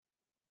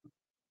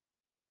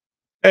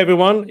Hey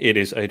everyone, it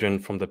is Adrian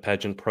from the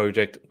Pageant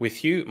Project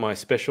with you. My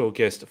special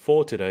guest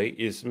for today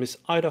is Miss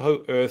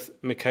Idaho Earth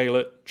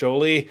Mikala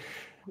Joly.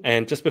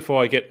 And just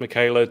before I get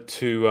Mikala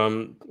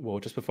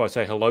just before I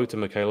say hello to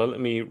Mikala,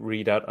 let me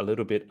read out a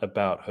little bit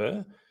about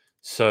her.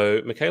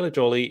 So, Mikala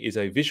Joly is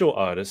a visual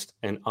artist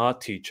and art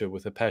teacher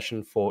with a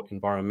passion for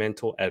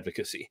environmental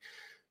advocacy.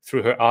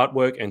 Through her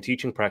artwork and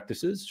teaching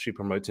practices, she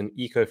promotes an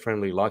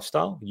eco-friendly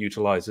lifestyle,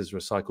 utilizes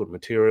recycled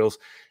materials,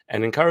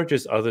 and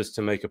encourages others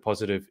to make a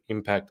positive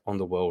impact on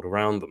the world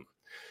around them.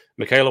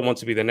 Mikala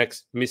wants to be the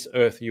next Miss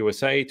Earth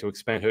USA to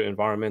expand her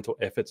environmental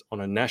efforts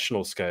on a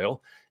national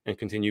scale and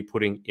continue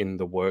putting in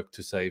the work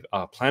to save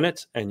our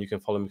planet. And you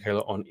can follow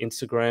Mikala on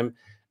Instagram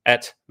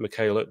at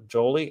Mikala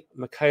Joly.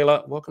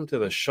 Mikala, welcome to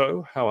the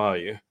show. How are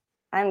you?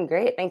 I'm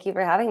great. Thank you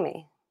for having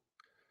me.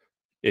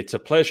 It's a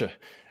pleasure.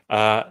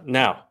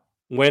 Now,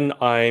 when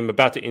I'm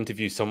about to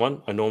interview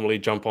someone, I normally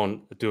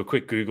do a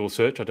quick Google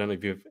search. I don't know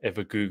if you've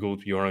ever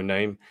Googled your own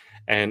name,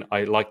 and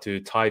I like to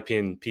type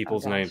in Oh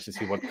people's names gosh. to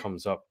see what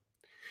comes up.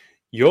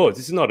 Yours,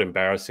 this is not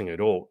embarrassing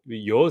at all.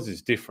 Yours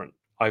is different.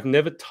 I've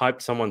never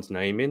typed someone's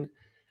name in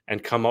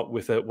and come up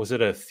with was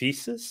it a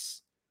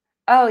thesis?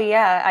 Oh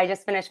yeah, I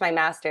just finished my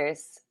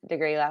master's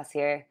degree last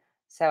year,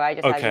 so I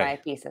just had Okay. my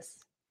thesis.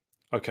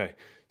 Okay.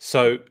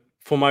 So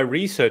for my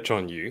research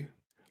on you,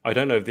 I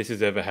don't know if this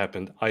has ever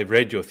happened. I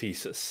read your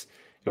thesis.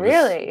 It was,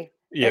 Really?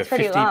 yeah, It's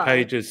pretty 50 long.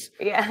 pages,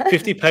 Yeah.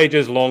 50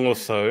 pages long or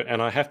so.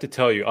 And I have to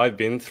tell you, I've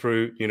been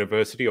through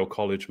university or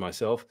college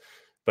myself,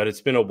 but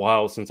it's been a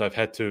while since I've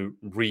had to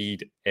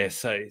read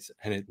essays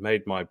and it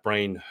made my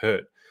brain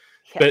hurt.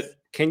 But Yes.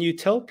 can you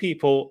tell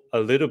people a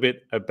little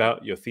bit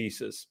about your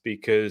thesis?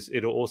 Because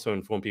it'll also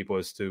inform people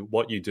as to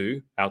what you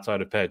do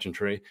outside of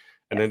pageantry.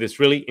 And Yes. then this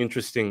really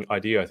interesting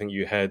idea I think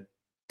you had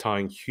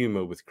tying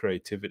humor with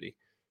creativity.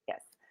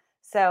 Yes.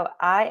 So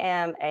I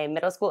am a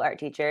middle school art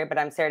teacher, but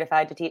I'm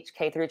certified to teach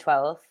K through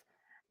 12.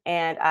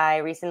 And I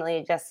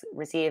recently just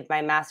received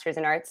my master's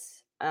in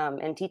arts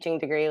and teaching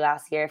degree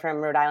last year from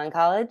Rhode Island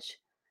College.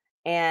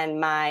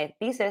 And my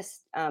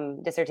thesis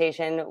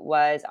dissertation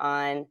was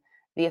on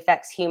the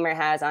effects humor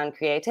has on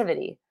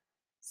creativity.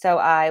 So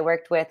I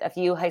worked with a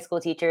few high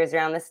school teachers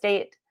around the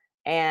state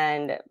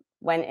and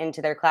went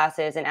into their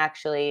classes and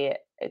actually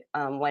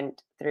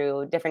went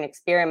through different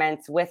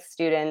experiments with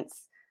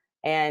students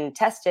and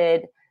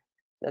tested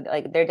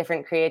like their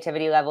different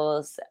creativity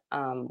levels.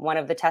 One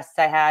of the tests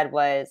I had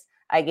was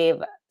I gave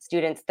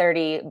students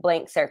 30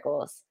 blank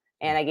circles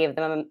and I gave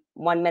them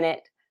 1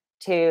 minute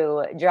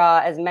to draw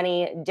as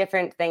many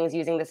different things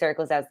using the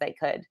circles as they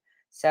could.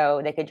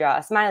 So they could draw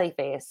a smiley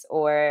face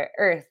or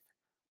earth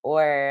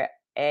or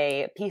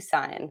a peace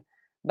sign,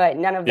 but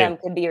none of Yeah. them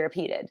could be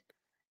repeated.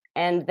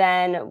 And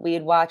then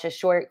we'd watch a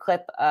short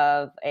clip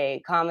of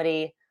a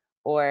comedy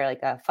or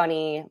like a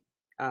funny,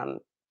 um,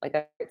 like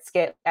a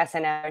skit,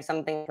 SNL or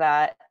something like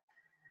that.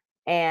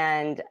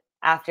 And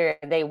after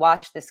they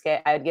watched the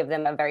skit, I would give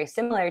them a very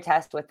similar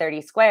test with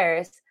 30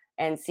 squares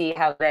and see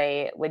how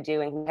they would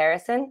do in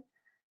comparison.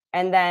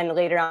 And then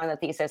later on in the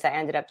thesis, I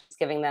ended up just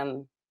giving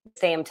them the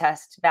same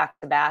test back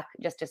to back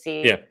just to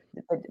see Yeah.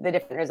 the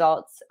different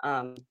results,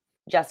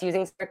 just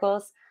using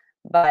circles.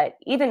 But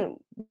even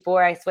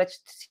before I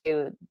switched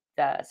to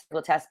the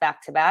circle test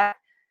back to back,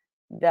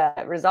 the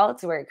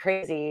results were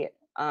crazy,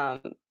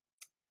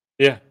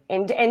 Yeah.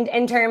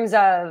 in terms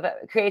of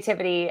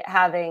creativity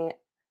having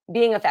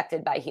being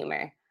affected by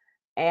humor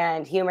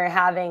and humor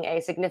having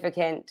a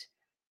significant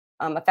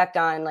effect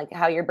on like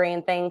how your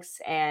brain thinks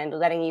and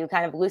letting you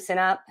kind of loosen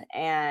up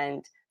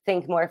and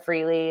think more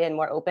freely and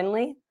more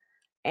openly.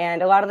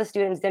 And a lot of the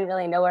students didn't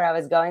really know where I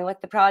was going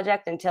with the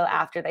project until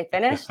after they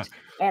finished.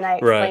 And I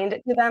Right. explained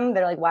it to them.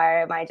 They're like,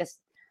 why am I just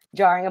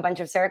drawing a bunch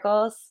of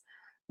circles?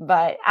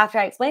 But after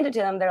I explained it to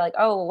them, they're like,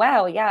 oh,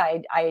 wow, yeah,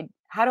 I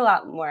had a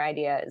lot more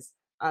ideas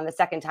on the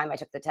second time I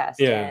took the test.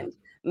 Yeah. And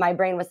my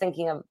brain was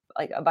thinking of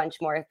like a bunch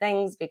more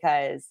things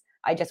because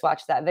I just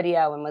watched that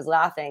video and was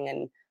laughing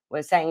and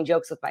was saying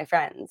jokes with my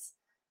friends.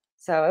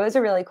 So it was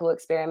a really cool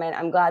experiment.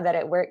 I'm glad that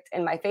it worked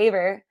in my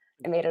favor.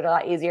 It made it a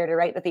lot easier to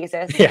write the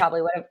thesis. It Yeah.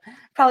 probably would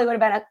have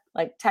been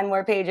like 10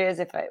 more pages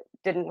if it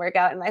didn't work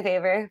out in my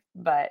favor.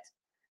 But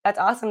that's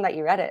awesome that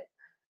you read it.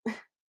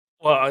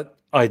 Well,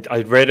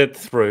 I read it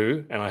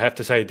through, and I have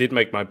to say it did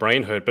make my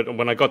brain hurt. But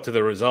when I got to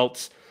the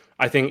results,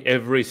 I think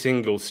every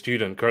single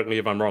student, correct me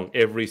if I'm wrong,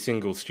 every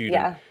single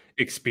student Yeah.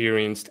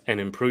 experienced an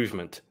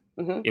improvement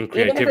in Even if it was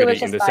creativity in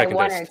just the by second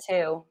one or test.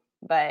 two.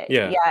 But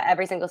Yeah, yeah,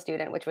 every single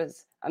student, which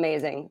was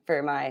amazing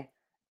for my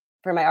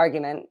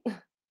argument.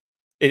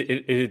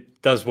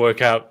 it does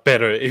work out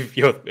better if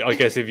I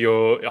guess if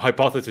your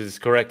hypothesis is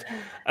correct.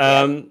 Yep.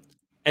 Um,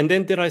 and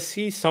then did I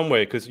see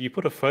somewhere, because you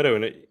put a photo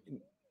in it,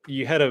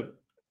 you had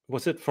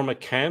was it from a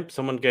camp?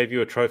 Someone gave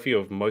you a trophy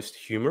of most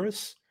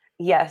humorous?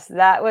 Yes,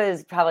 that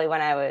was probably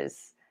when I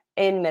was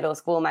in middle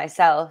school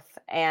myself,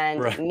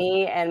 and Right.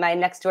 me and my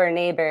next door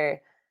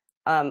neighbor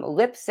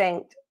lip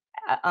synced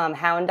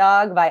Hound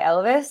Dog by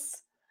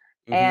Elvis.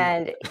 Hmm.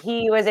 And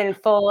he was in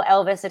full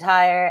Elvis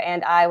attire,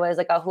 and I was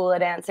like a hula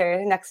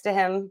dancer next to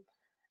him.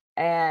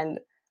 And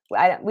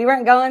we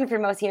weren't going for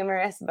most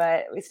humorous,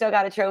 but we still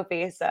got a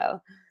trophy,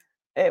 so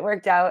it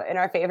worked out in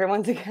our favor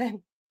once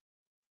again.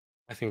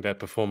 I think that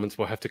performance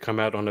will have to come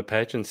out on a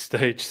pageant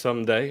stage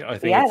someday. I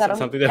think Yeah, it's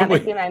something that that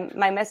might we be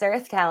my Miss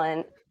Earth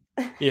talent.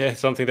 yeah,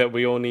 something that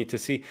we all need to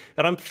see.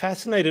 And I'm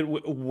fascinated.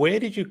 Where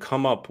did you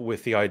come up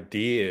with the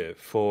idea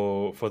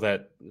for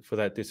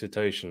that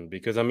dissertation?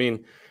 Because I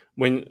mean,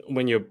 when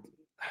you're,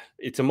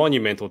 it's a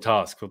monumental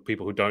task for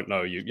people who don't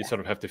know. You Yeah. sort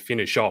of have to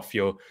finish off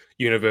your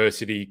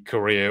university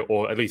career,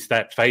 or at least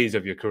that phase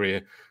of your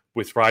career,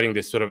 with writing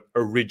this sort of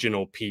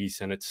original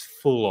piece. And it's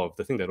full of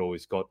the thing that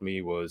always got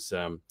me was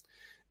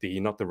the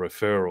not the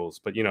referrals,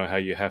 but you know how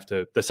you have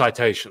to the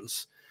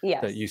citations that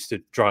Yes. used to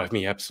drive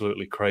me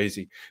absolutely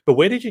crazy. But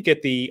where did you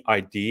get the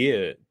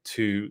idea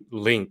to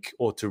link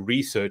or to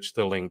research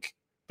the link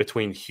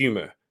between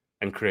humor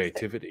and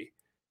creativity?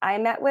 I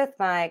met with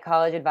my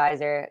college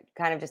advisor,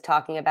 kind of just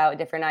talking about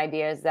different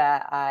ideas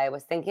that I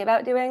was thinking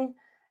about doing.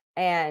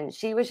 And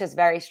she was just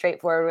very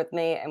straightforward with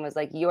me and was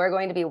like, "You are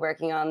going to be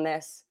working on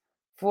this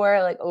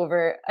for like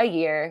over a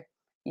year.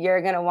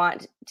 You're going to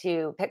want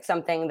to pick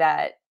something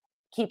that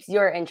keeps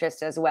your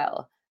interest as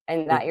well.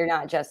 And that you're Mhm.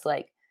 not just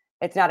like,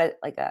 it's not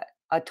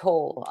a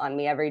toll on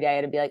me every day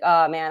to be like,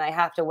 oh man, I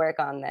have to work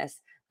on this."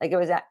 Like it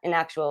was an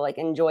actual like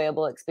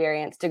enjoyable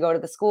experience to go to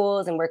the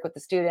schools and work with the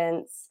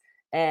students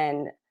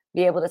and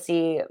be able to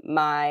see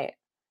my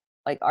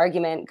like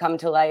argument come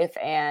to life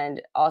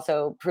and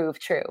also prove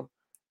true.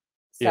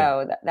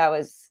 Yeah. So that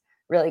was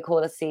really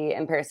cool to see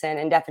in person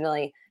and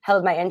definitely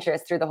held my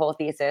interest through the whole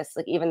thesis.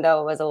 Like even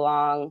though it was a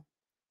long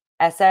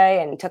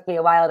essay and took me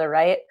a while to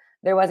write,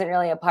 there wasn't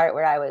really a part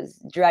where I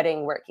was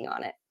dreading working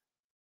on it.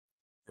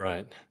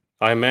 Right.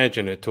 I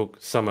imagine it took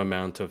some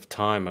amount of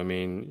time. I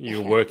mean, you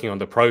were Yeah. working on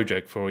the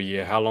project for a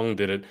year. How long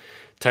did it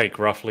take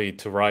roughly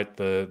to write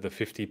the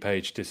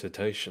 50-page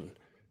dissertation?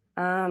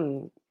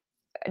 Um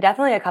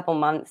Definitely a couple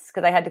months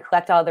because I had to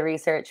collect all the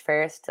research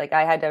first. Like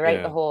I had to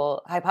write the Yeah.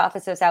 whole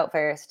hypothesis out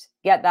first,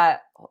 get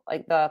that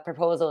like the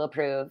proposal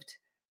approved,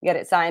 get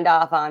it signed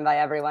off on by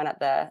everyone at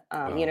the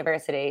Wow.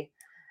 university.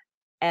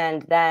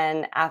 And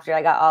then after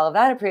I got all of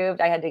that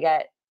approved, I had to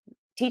get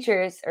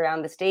teachers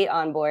around the state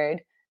on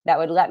board that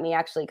would let me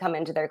actually come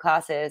into their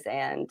classes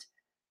and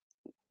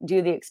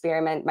do the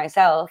experiment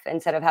myself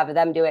instead of having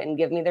them do it and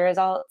give me the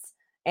results.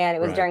 And it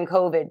was Right. during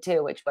COVID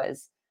too, which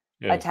was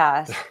a Yeah.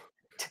 task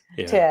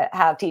Yeah. to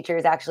have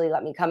teachers actually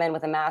let me come in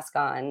with a mask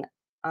on.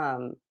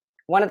 Um,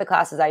 One of the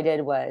classes I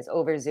did was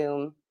over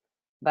Zoom,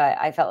 but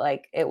I felt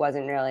like it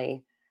wasn't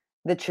really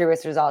the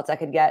truest results I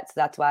could get. So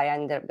that's why I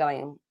ended up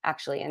going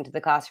actually into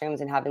the classrooms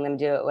and having them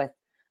do it with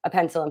a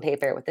pencil and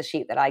paper with the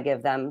sheet that I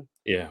give them.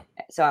 Yeah.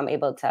 So I'm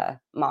able to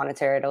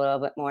monitor it a little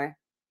bit more.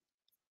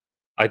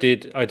 I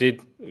did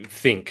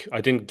think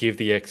I didn't give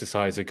the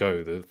exercise a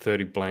go, the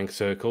 30 blank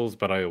circles,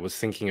 but I was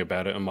thinking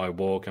about it on my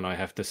walk, and I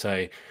have to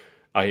say,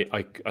 I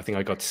think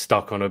I got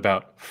stuck on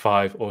about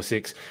 5 or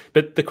 6.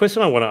 But the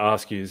question I want to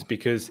ask you is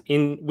because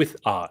in with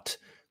art,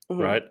 Hmm.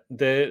 right?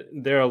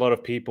 There are a lot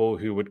of people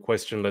who would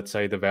question, let's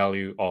say, the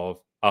value of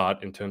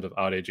art in terms of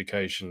art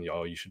education.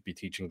 Oh, you should be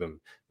teaching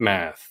them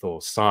math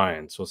or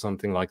science or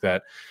something like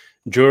that.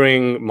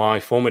 During my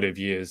formative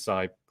years,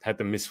 I had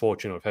the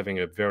misfortune of having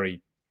a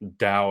very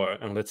dour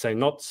and, let's say,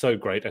 not so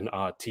great an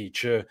art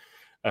teacher.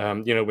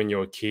 You know, when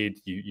you're a kid,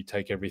 you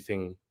take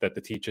everything that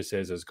the teacher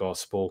says as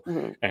gospel.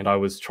 Hmm. And I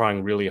was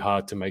trying really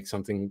hard to make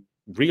something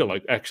real,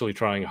 like actually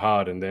trying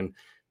hard. And then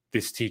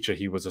this teacher,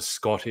 he was a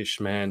Scottish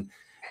man,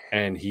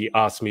 and he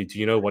asked me, "Do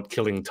you know what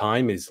killing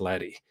time is,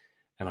 laddie?"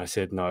 And I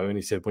said, "No." And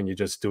he said, "When you're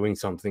just doing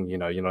something, you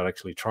know, you're not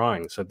actually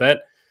trying." So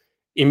that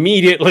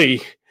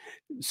immediately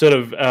sort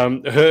of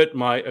hurt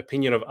my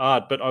opinion of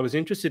art. But I was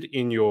interested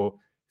in your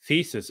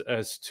thesis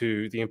as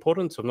to the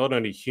importance of not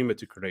only humor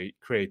to create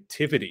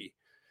creativity,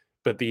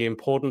 but the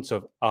importance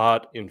of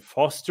art in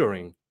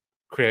fostering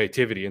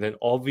creativity. And then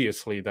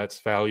obviously that's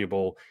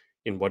valuable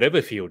in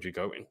whatever field you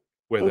go in,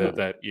 whether Hmm.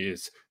 that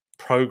is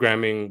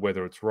programming,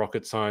 whether it's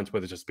rocket science,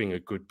 whether it's just being a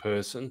good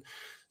person.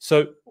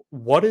 So,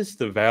 what is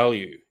the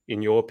value,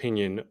 in your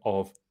opinion,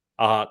 of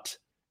art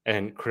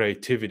and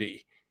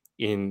creativity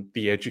in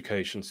the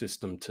education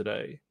system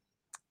today?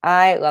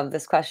 I love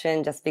this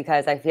question just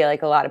because I feel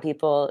like a lot of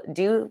people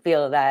do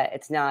feel that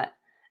it's not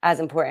as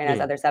important as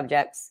Mm, other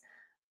subjects.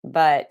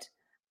 But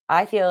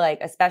I feel like,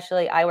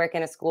 especially, I work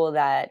in a school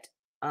that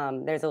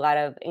there's a lot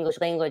of English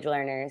language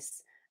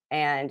learners,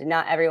 and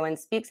not everyone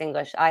speaks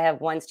English. I have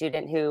one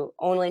student who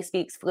only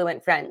speaks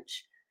fluent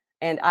French,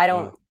 and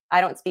wow. I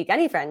don't speak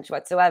any French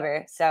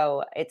whatsoever.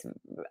 So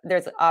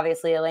there's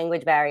obviously a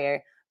language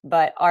barrier,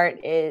 but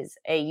art is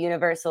a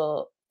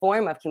universal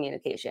form of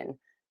communication.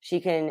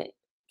 She can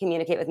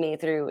communicate with me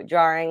through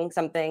drawing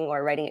something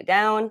or writing it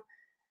down.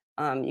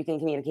 You can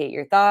communicate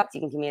your thoughts.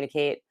 You can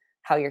communicate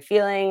how you're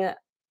feeling.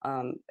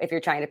 If you're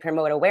trying to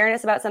promote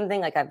awareness about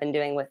something, like I've been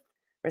doing with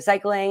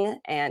recycling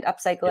and Yeah.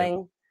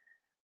 upcycling.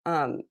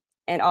 Um,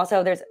 and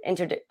also, there's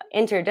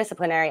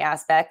interdisciplinary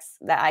aspects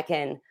that I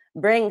can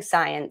bring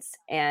science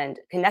and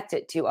connect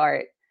it to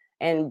art,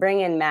 and bring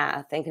in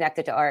math and connect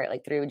it to art,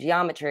 like through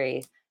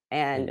geometry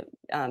and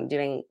Mm.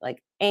 doing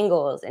like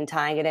angles and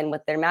tying it in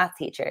with their math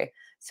teacher,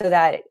 so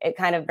that it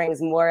kind of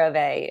brings more of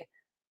a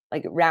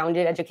like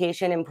rounded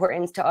education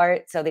importance to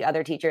art. So the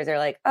other teachers are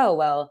like, oh,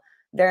 well,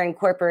 they're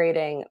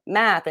incorporating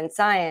math and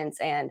science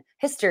and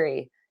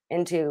history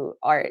into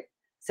art.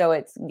 So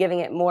it's giving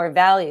it more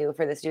value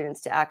for the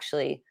students to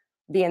actually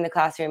be in the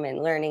classroom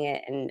and learning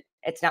it. And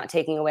it's not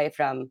taking away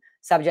from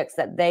subjects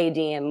that they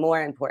deem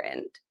more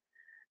important.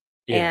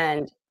 Yeah.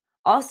 And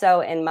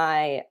also in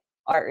my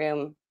art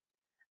room,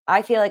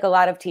 I feel like a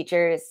lot of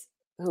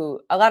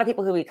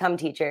people who become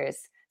teachers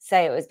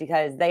say it was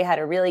because they had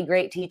a really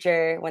great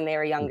teacher when they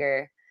were Mm.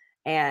 younger,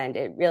 and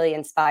it really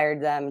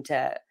inspired them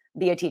to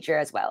be a teacher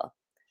as well.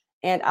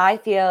 And I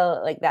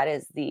feel like that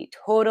is the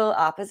total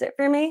opposite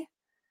for me.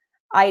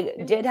 I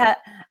did have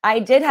I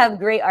did have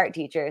great art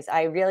teachers.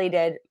 I really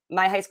did.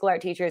 My high school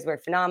art teachers were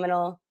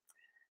phenomenal,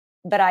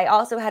 but I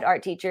also had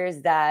art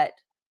teachers that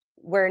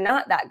were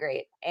not that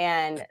great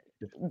and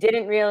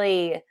didn't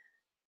really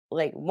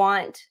like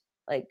want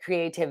like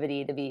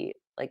creativity to be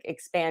like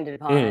expanded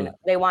upon. Mm.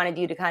 They wanted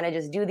you to kind of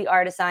just do the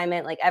art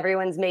assignment, like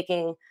everyone's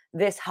making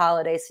this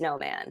holiday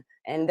snowman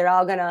and they're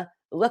all gonna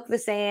look the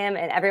same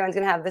and everyone's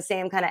gonna have the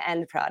same kind of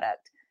end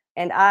product.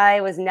 And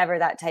I was never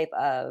that type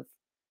of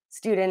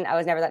student. I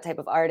was never that type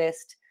of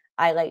artist.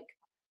 I like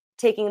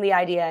taking the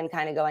idea and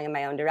kind of going in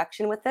my own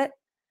direction with it.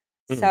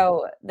 Mm.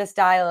 So the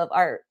style of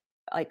art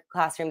like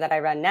classroom that I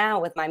run now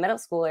with my middle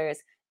schoolers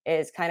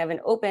is kind of an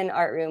open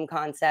art room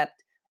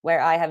concept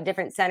where I have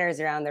different centers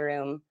around the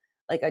room,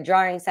 like a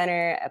drawing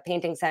center, a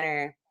painting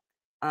center.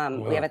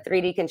 We have Wow. a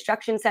 3D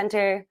construction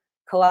center,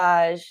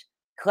 collage,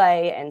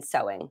 clay, and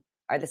sewing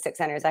are the 6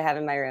 centers I have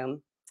in my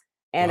room.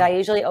 And I Wow.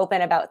 usually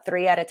open about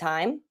 3 at a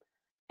time.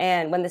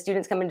 And when the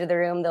students come into the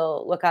room,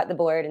 they'll look at the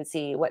board and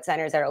see what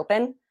centers are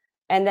open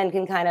and then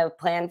can kind of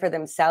plan for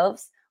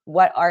themselves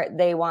what art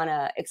they want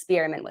to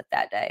experiment with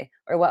that day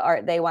or what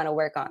art they want to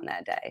work on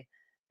that day.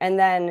 And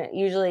then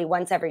usually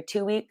once every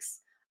 2 weeks,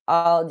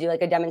 I'll do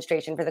like a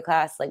demonstration for the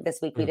class. Like this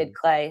week we did Mm.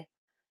 clay.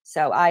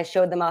 So I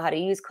showed them all how to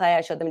use clay.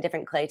 I showed them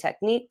different clay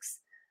techniques,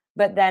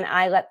 but then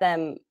I let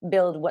them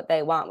build what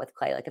they want with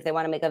clay. Like if they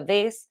want to make a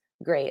vase,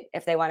 great.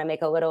 If they want to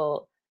make a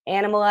little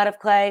animal out of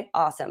clay,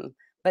 awesome.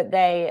 But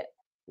they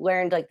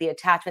learned like the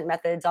attachment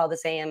methods all the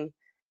same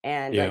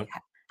and like Yeah.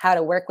 how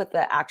to work with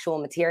the actual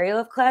material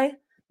of clay.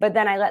 But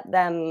then I let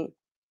them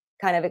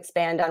kind of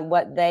expand on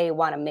what they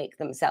want to make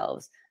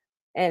themselves.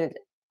 And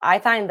I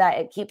find that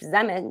it keeps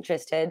them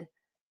interested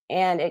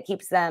and it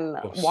keeps them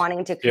Of course.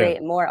 wanting to Yeah.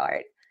 create more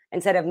art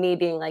instead of me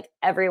being like,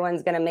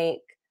 everyone's going to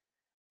make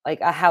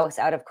like a house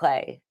out of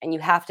clay and you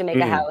have to make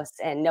a Mm. house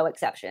and no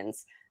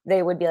exceptions.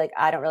 They would be like,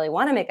 I don't really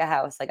want to make a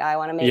house. Like, I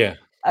want to make Yeah.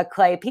 a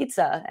clay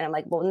pizza. And I'm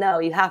like, well, no,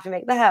 you have to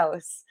make the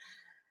house.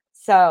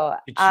 So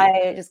Did you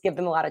I just give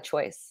them a lot of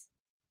choice.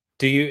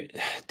 do you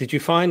did you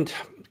find,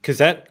 because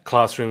that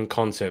classroom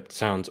concept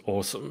sounds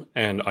awesome,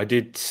 and I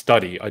did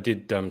study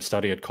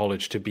at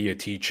college to be a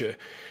teacher,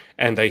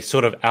 and they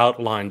sort of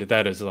outlined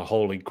that as the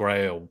holy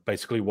grail.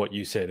 Basically, what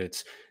you said,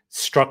 it's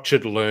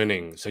structured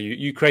learning. So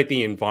you create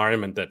the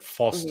environment that Mhm.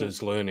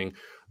 fosters learning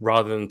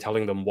rather than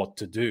telling them what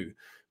to do.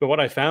 But what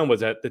I found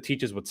was that the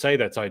teachers would say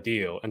that's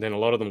ideal, and then a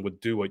lot of them would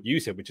do what you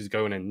said, which is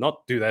go in and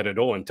not do that at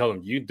all, and tell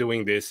them you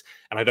doing this,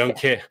 and I don't Yeah.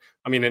 care.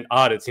 I mean, in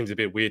art, it seems a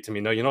bit weird to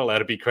me. No, you're not allowed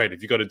to be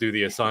creative. You got to do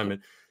the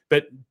assignment.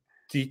 But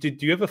do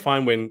you ever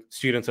find when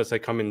students, as they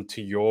come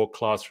into your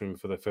classroom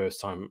for the first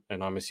time,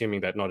 and I'm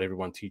assuming that not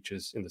everyone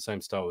teaches in the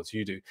same style as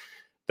you do,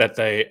 that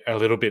they are a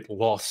little bit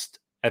lost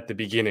at the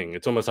beginning?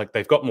 It's almost like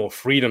they've got more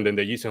freedom than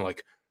they're used to.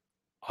 Like,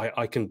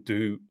 I can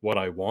do what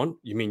I want.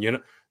 You mean you're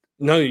not?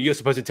 No, you're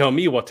supposed to tell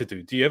me what to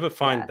do. Do you ever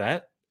find Yeah,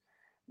 that?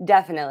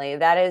 definitely.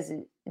 That is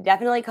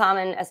definitely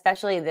common,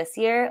 especially this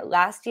year.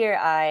 Last year,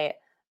 I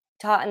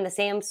taught in the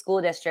same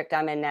school district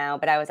I'm in now,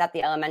 but I was at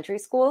the elementary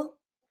school.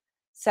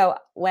 So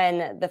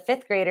when the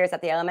fifth graders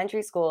at the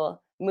elementary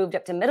school moved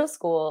up to middle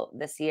school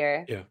this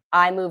year, Yeah.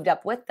 I moved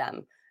up with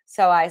them.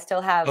 So I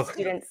still have Oh,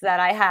 students that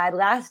I had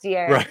last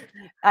year. right.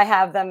 I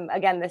have them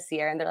again this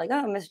year, and they're like,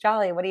 "Oh, Miss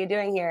Jolly, what are you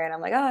doing here?" And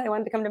I'm like, "Oh, I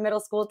wanted to come to middle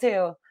school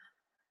too."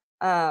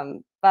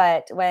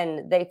 But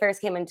when they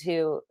first came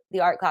into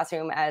the art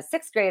classroom as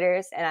sixth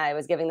graders, and I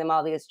was giving them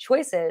all these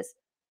choices,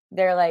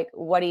 they're like,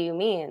 "What do you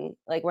mean?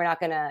 Like, we're not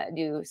gonna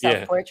do self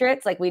Yeah.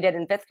 portraits like we did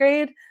in fifth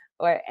grade?"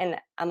 Or and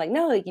I'm like,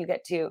 "No, like you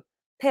get to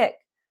pick."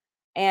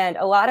 And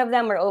a lot of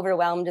them were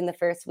overwhelmed in the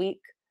first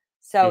week.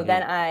 So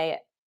then Hmm.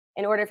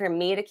 in order for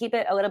me to keep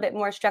it a little bit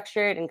more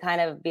structured and kind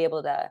of be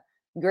able to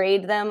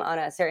grade them on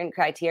a certain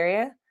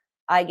criteria,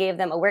 I gave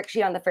them a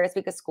worksheet on the first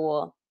week of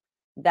school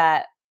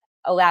that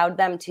allowed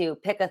them to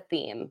pick a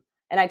theme.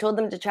 And I told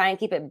them to try and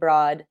keep it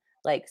broad,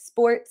 like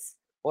sports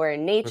or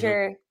Hmm.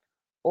 nature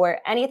or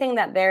anything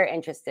that they're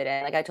interested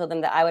in. Like I told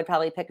them that I would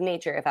probably pick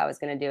nature if I was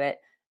going to do it.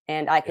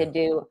 And I Yeah. could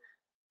do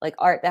like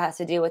art that has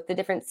to do with the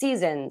different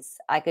seasons.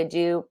 I could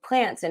do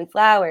plants and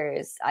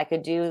flowers. I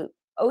could do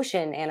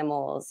ocean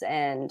animals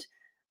and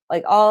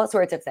like all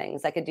sorts of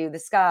things. I could do the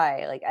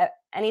sky, like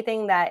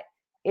anything that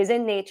is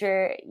in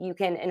nature, you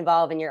can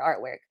involve in your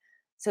artwork.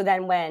 So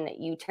then when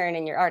you turn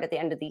in your art at the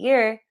end of the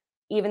year,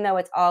 even though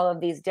it's all of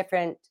these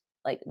different,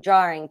 like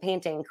drawing,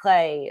 painting,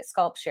 clay,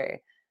 sculpture,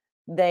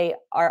 they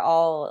are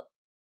all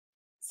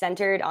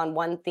centered on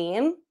one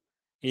theme, so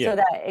Yeah.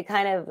 that it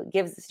kind of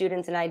gives the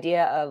students an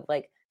idea of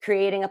like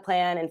creating a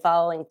plan and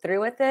following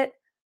through with it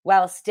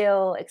while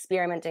still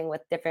experimenting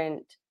with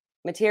different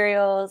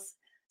materials.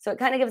 So it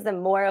kind of gives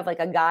them more of like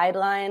a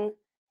guideline,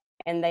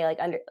 and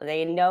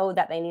they know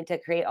that they need to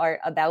create art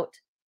about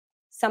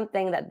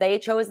something that they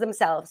chose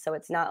themselves. So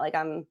it's not like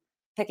I'm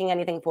picking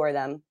anything for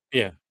them.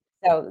 Yeah.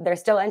 So they're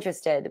still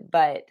interested,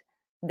 but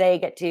they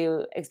get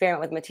to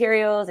experiment with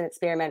materials and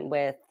experiment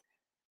with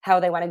how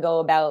they want to go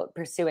about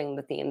pursuing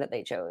the theme that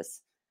they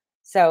chose.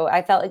 So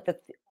I felt like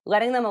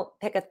letting them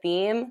pick a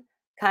theme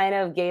kind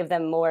of gave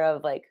them more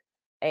of like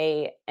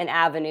an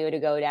avenue to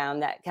go down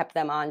that kept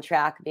them on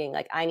track, being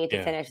like, I need to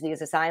Yeah. finish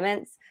these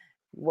assignments,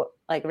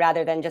 like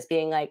rather than just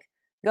being like,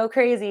 go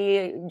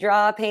crazy,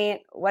 draw,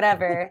 paint,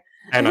 whatever.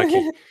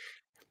 Anarchy.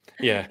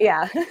 Yeah.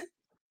 Yeah.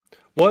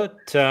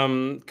 What,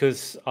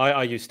 because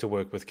I used to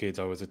work with kids.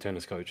 I was a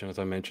tennis coach, and as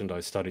I mentioned, I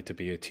studied to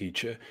be a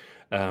teacher.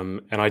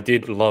 And I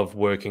did love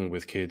working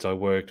with kids. I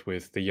worked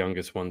with the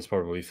youngest ones,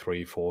 probably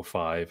 3, 4,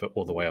 5,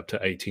 all the way up to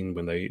 18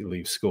 when they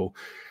leave school.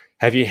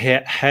 Have you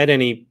had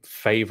any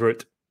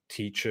favorite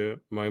teacher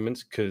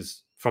moments?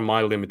 Because from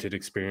my limited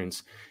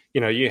experience,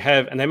 you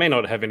have, and they may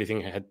not have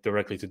anything had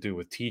directly to do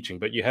with teaching,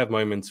 but you have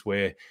moments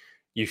where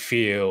you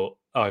feel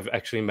I've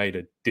actually made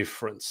a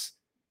difference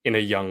in a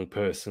young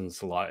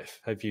person's life.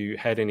 Have you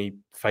had any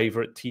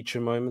favorite teacher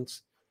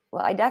moments?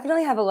 Well, I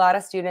definitely have a lot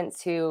of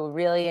students who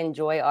really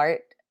enjoy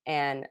art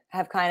and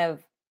have kind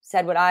of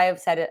said what I have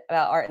said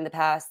about art in the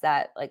past,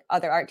 that like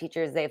other art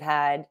teachers they've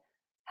had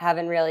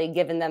haven't really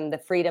given them the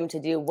freedom to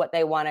do what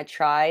they want to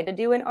try to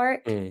do in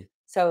art. Mm,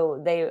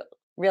 So they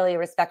really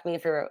respect me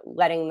for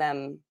letting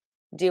them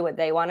do what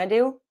they want to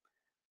do.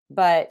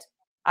 But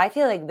I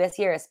feel like this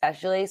year,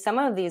 especially, some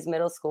of these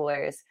middle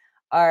schoolers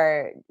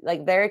are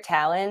like their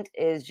talent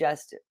is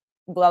just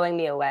blowing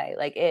me away.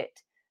 Like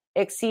it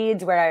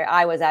exceeds where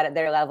I was at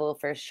their level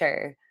for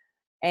sure.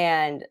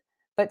 And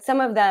but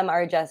some of them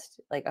are just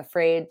like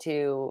afraid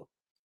to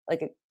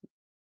like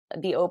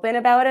be open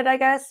about it, I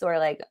guess, or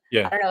like I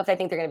yeah. don't know if they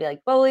think they're going to be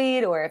like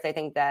bullied or if they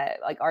think that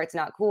like art's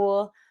not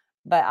cool.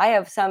 But I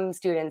have some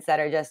students that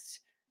are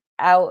just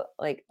out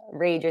like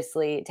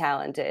outrageously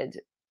talented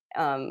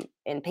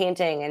in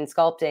painting and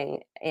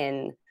sculpting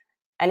in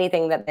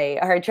anything that they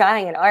are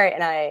trying in art,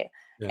 and I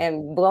Yeah.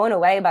 am blown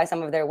away by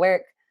some of their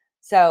work.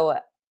 So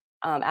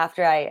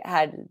after I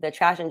had the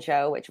trash and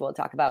show, which we'll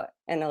talk about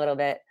in a little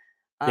bit,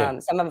 Yeah.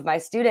 some of my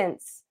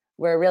students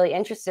were really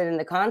interested in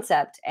the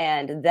concept,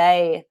 and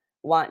they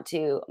want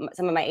to.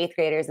 Some of my eighth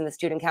graders in the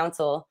student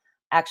council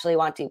actually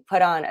want to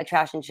put on a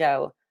trash and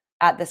show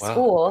at the Wow.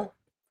 school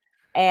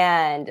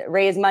and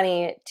raise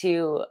money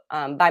to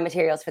buy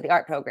materials for the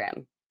art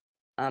program,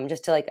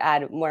 just to like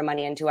add more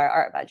money into our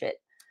art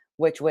budget,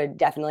 which would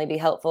definitely be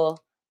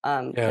helpful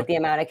Yeah. with the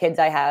amount of kids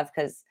I have,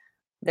 because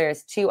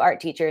there's two art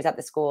teachers at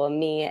the school,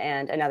 me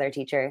and another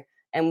teacher,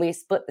 and we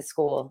split the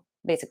school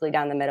basically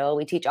down the middle.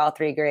 We teach all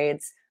three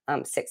grades,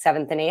 sixth,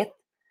 seventh, and eighth,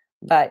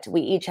 but we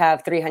each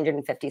have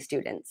 350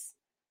 students.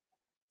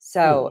 Ooh.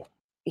 So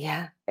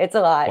yeah, it's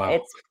a lot. Wow.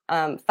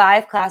 It's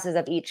five classes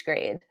of each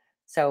grade,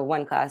 so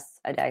one class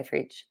a day for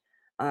each,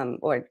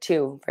 or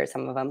two for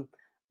some of them.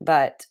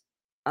 But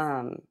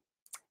um,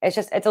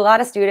 it's a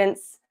lot of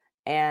students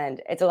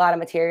and it's a lot of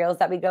materials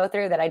that we go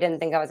through that I didn't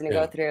think I was going to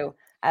go Yeah. through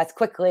as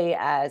quickly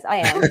as I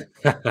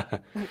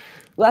am.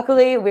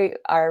 Luckily, we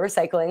are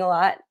recycling a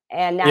lot,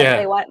 and now that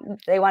Yeah.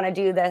 they want to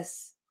do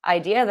this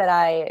idea that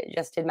I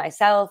just did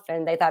myself,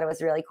 and they thought it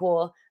was really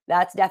cool.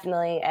 That's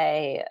definitely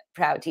a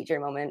proud teacher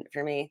moment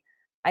for me.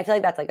 I feel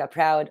like that's like a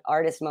proud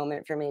artist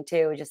moment for me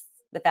too. Just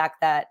the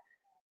fact that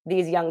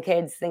these young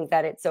kids think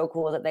that it's so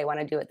cool that they want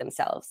to do it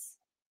themselves.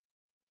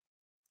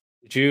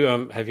 Did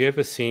you have you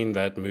ever seen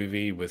that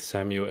movie with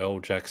Samuel L.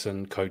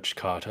 Jackson, Coach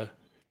Carter?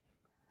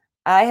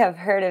 I have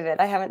heard of it.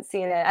 I haven't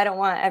seen it. I don't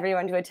want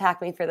everyone to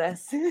attack me for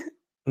this.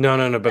 No,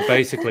 no, no. But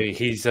basically,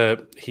 he's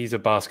a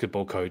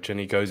basketball coach, and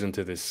he goes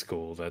into this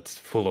school that's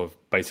full of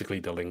basically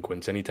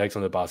delinquents, and he takes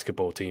on the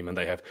basketball team, and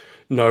they have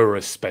no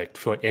respect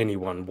for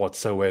anyone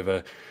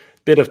whatsoever.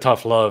 Bit of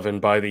tough love,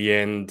 and by the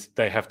end,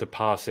 they have to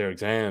pass their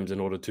exams in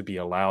order to be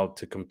allowed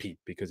to compete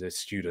because they're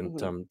student,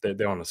 Mhm.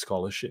 they're on a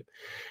scholarship,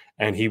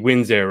 and he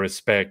wins their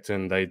respect,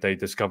 and they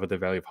discover the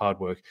value of hard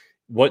work.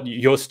 What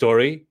your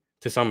story,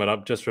 to sum it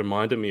up, just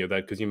reminded me of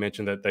that because you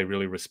mentioned that they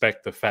really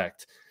respect the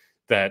fact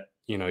that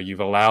you've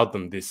allowed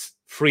them this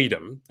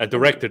freedom, a Mhm.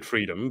 directed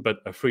freedom, but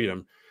a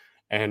freedom.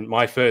 And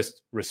my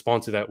first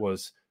response to that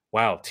was,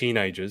 wow,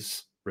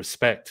 teenagers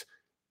respect.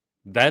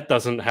 That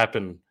doesn't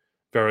happen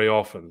very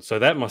often. So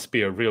that must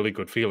be a really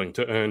good feeling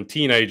to earn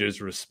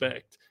teenagers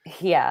respect.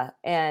 Yeah,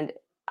 and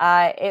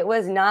I it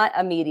was not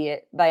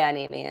immediate by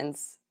any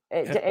means.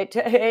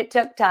 It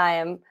took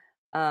time.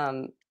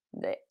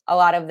 A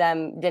lot of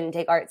them didn't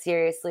take art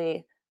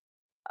seriously,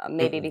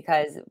 maybe Mm-mm.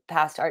 because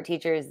past art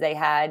teachers they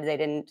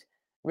didn't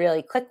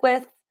really click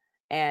with,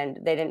 and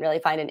they didn't really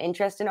find an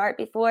interest in art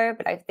before.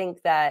 But I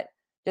think that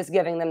just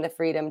giving them the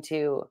freedom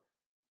to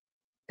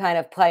kind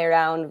of play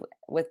around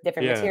with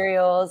different Yeah.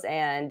 materials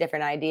and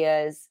different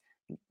ideas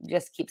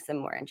just keeps them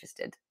more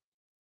interested.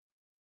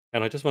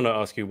 And I just want to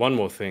ask you one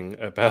more thing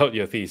about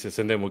your thesis,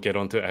 and then we'll get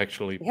on to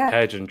actually Yeah.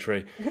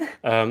 pageantry.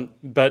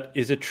 But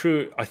is it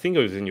true? I think it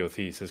was in your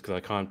thesis because I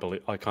don't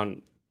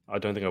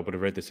think I would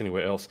have read this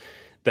anywhere else.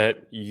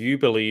 That you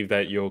believe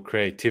that your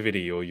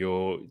creativity or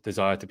your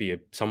desire to be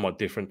somewhat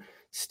different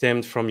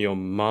stemmed from your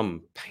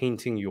mum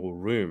painting your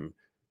room,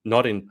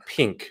 not in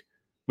pink,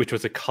 which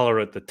was a color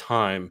at the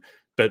time,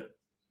 but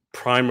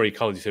primary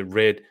colors. You said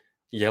red,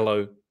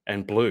 yellow,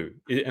 and blue.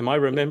 Am I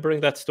remembering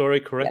that story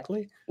Yep.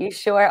 correctly? You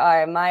sure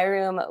are. My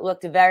room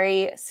looked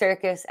very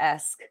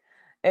circus-esque.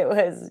 It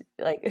was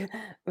like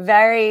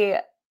very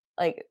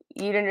like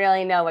you didn't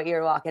really know what you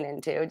were walking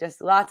into.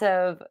 Just lots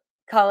of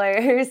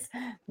colors,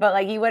 but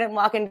like you wouldn't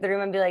walk into the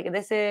room and be like,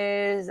 "This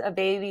is a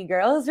baby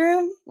girl's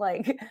room."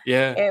 Like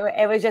Yeah.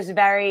 it was just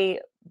very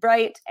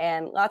bright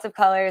and lots of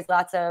colors,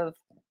 lots of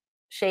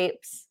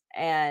shapes,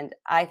 and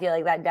I feel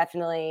like that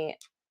definitely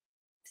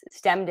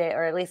stemmed it,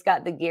 or at least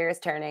got the gears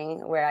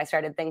turning where I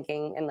started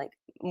thinking in like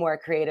more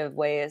creative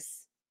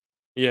ways.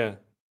 Yeah,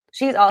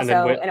 She's and then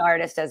also when an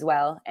artist as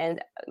well,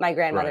 and my right,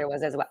 grandmother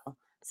was as well.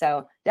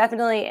 So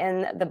definitely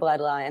in the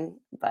bloodline,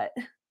 but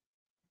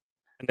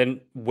and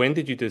then when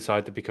did you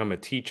decide to become a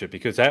teacher?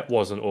 Because that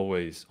wasn't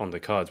always on the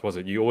cards, was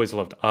it? You always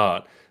loved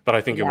art, but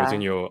I think it was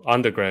in yeah. your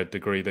undergrad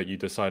degree that you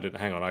decided,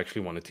 "Hang on, I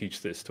actually want to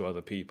teach this to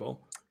other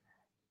people."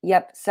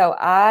 Yep. So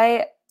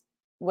I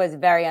was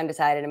very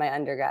undecided in my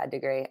undergrad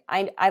degree.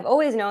 I've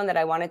always known that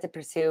I wanted to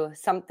pursue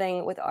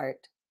something with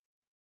art,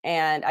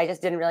 and I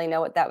just didn't really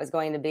know what that was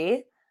going to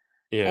be.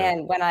 Yeah.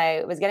 And when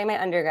I was getting my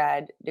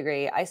undergrad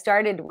degree, I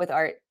started with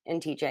art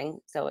and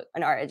teaching, so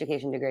an art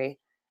education degree.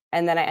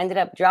 And then I ended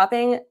up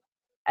dropping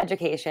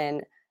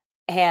education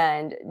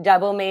and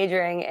double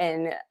majoring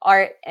in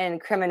art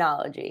and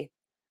criminology.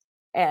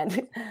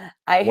 And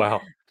I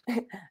Wow.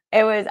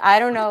 it was I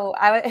don't know,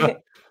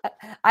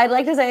 I'd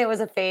like to say it was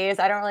a phase.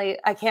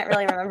 I can't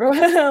really remember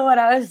what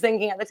I was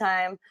thinking at the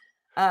time.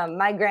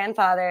 My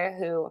grandfather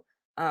who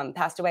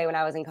passed away when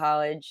I was in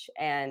college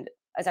and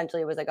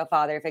essentially was like a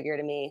father figure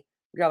to me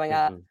growing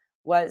up Mhm.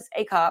 was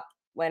a cop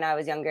when I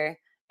was younger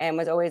and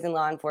was always in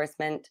law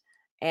enforcement.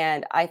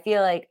 And I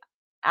feel like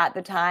at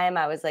the time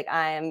I was like,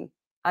 I'm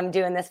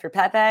doing this for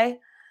Pepe.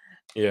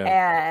 Yeah.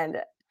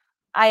 And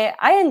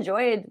I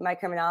enjoyed my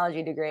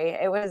criminology degree.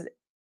 It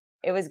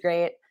was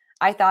great.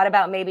 I thought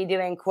about maybe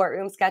doing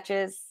courtroom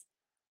sketches,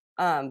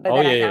 but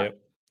Oh, yeah, yeah, yeah.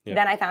 Yep.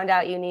 then I found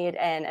out you need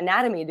an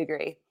anatomy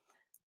degree.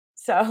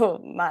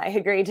 So my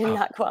degree did Wow.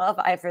 not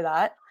qualify for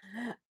that.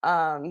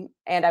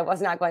 And I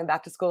was not going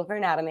back to school for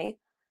anatomy.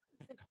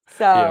 Yeah.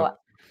 So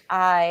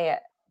I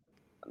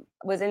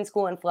was in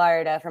school in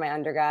Florida for my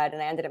undergrad,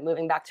 and I ended up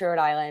moving back to Rhode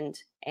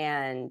Island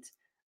and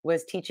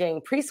was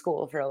teaching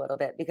preschool for a little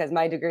bit because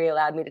my degree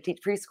allowed me to teach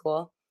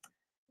preschool.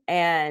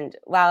 And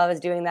while I was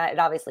doing that, it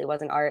obviously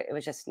wasn't art, it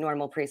was just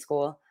normal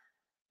preschool.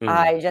 Mm.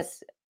 I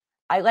just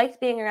I liked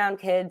being around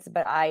kids,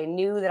 but I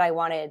knew that I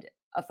wanted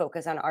a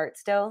focus on art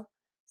still.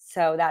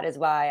 So that is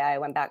why I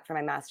went back for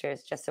my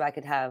master's just so I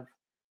could have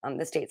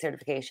the state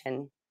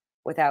certification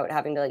without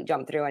having to like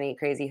jump through any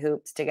crazy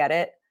hoops to get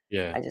it.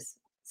 Yeah. I just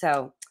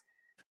so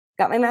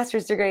got my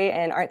master's degree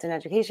in arts and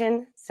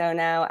education. So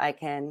now I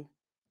can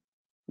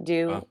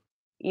do Wow.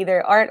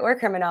 either art or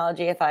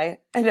criminology if I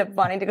end up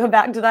wanting to go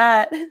back to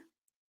that.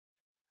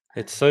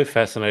 It's so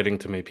fascinating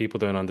to me. People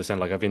don't understand.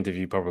 Like I've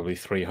interviewed probably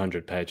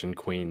 300 pageant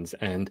queens,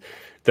 and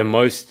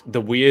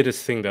the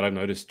weirdest thing that I've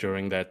noticed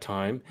during that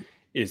time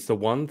is the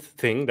one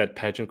thing that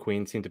pageant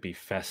queens seem to be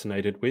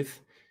fascinated with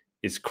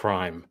is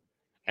crime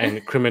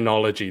and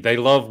criminology. They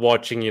love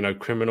watching,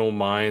 Criminal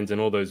Minds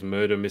and all those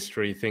murder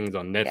mystery things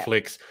on Yeah.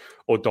 Netflix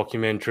or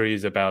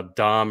documentaries about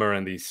Dahmer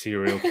and these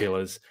serial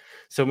killers.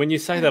 So when you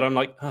say that, I'm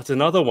like, oh, it's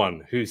another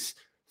one who's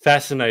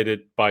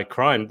fascinated by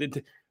crime.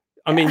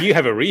 I mean, Yeah. you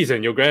have a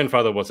reason. Your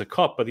grandfather was a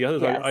cop, but the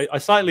others, Yes. I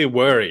slightly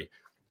worry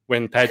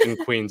when pageant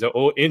queens are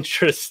all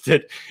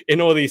interested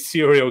in all these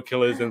serial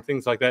killers and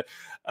things like that.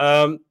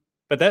 Um,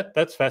 but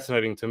that's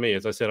fascinating to me.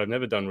 As I said, I've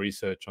never done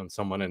research on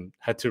someone and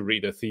had to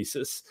read a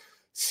thesis.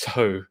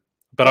 So,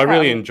 but I Yeah,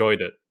 really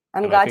enjoyed it,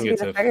 I'm and I glad think to be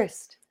the it's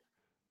first.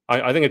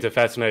 I think it's a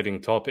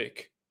fascinating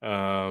topic.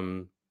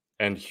 And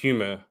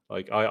humor,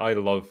 like I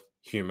love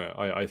humor.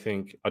 I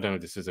think I don't know.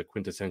 If this is a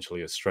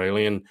quintessentially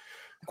Australian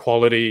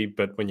quality,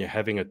 but when you're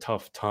having a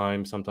tough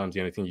time, sometimes the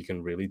only thing you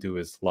can really do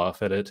is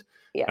laugh at it.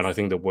 And I Yes.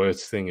 think the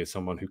worst thing is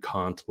someone who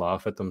can't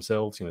laugh at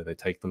themselves. They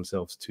take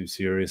themselves too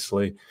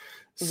seriously. Mhm.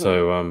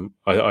 So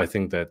I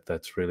think that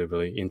that's really,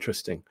 really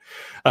interesting.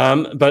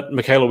 But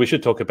Michaela, we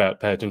should talk about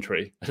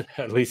pageantry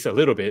at least a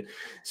little bit.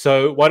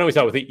 So why don't we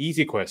start with the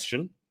easy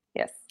question?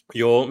 Yes.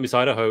 You're Miss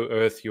Idaho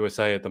Earth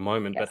USA at the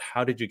moment, but Yes.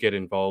 how did you get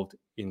involved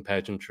in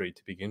pageantry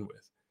to begin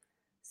with?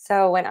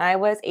 So when I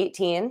was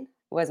 18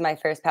 was my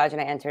first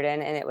pageant I entered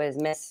in, and it was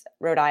Miss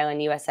Rhode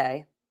Island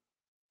USA.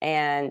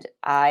 And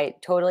I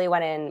totally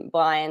went in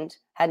blind,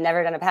 had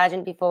never done a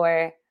pageant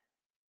before.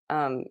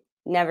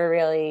 never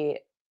really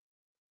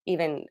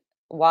even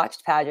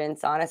watched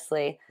pageants,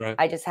 honestly. Right.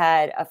 I just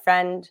had a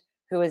friend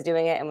who was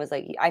doing it and was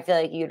like, I feel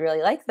like you'd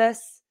really like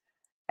this.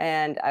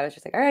 And I was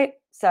just like, all right.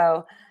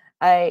 So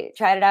I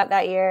tried it out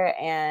that year,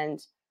 and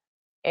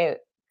it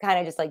kind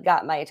of just like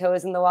got my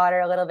toes in the water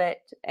a little bit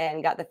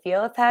and got the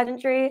feel of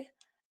pageantry.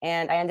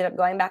 And I ended up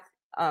going back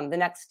the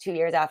next 2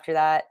 years after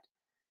that.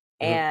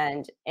 Mhm.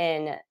 And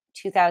in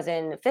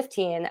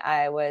 2015,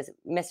 I was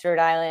Miss Rhode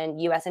Island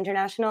US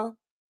International.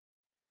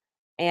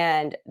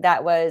 And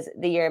that was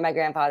the year my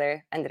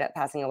grandfather ended up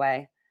passing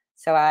away.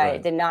 So I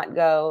Right. did not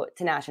go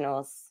to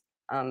nationals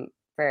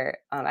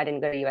I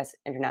didn't go to US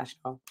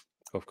International.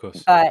 Of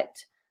course.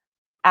 But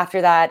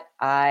after that,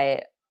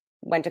 I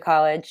went to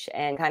college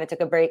and kind of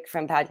took a break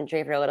from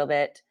pageantry for a little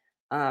bit.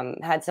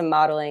 Had some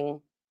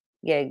modeling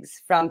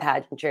gigs from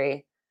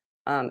pageantry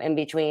in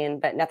between,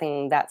 but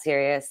nothing that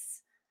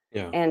serious.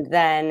 Yeah. And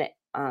then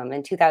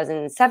in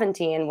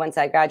 2017, once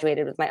I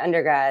graduated with my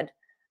undergrad,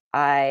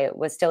 I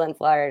was still in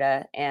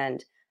Florida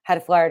and had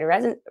a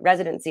Florida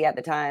residency at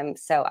the time.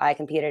 So I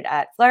competed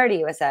at Florida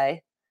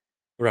USA.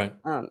 Right.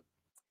 Um,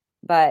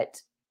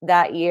 but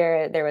that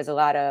year, there was a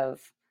lot of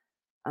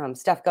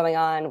stuff going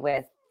on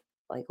with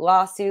like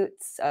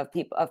lawsuits of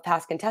people of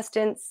past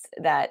contestants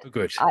that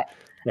Good. I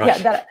yeah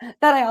Right.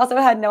 that I also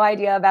had no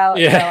idea about.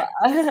 Yeah.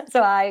 So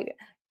so I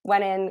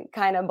went in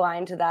kind of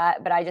blind to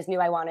that, but I just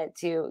knew I wanted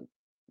to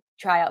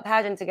try out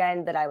pageants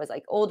again, that I was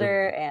like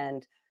older Mhm.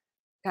 and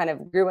kind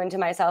of grew into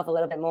myself a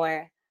little bit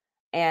more.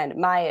 And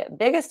my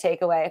biggest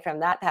takeaway from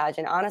that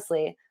pageant,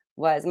 honestly,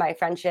 was my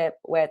friendship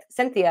with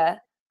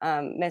Cynthia,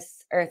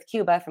 Miss Earth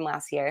Cuba from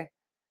last year.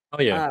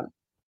 Oh, yeah. Um,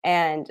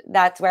 and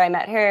that's where I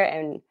met her.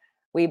 And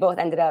we both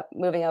ended up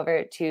moving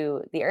over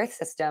to the Earth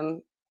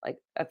system like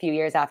a few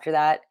years after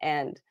that.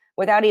 And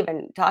without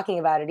even talking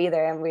about it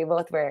either. And we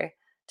both were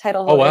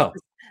title Oh, holders wow.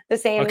 the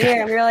same Okay.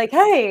 year. And we were like,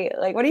 hey,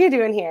 like, what are you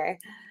doing here?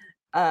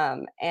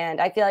 And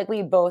I feel like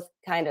we both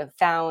kind of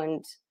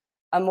found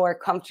a more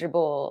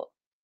comfortable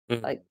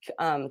Mhm.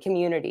 like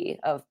community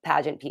of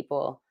pageant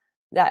people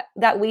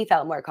that we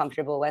felt more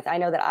comfortable with. I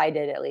know that I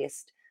did, at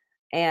least.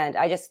 And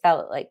I just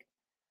felt like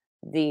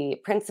the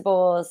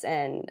principles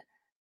and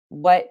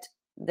what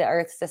the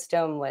earth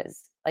system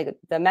was like,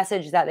 the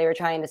message that they were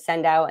trying to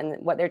send out and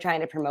what they're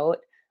trying to promote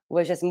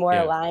was just more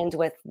Yeah. aligned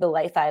with the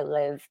life I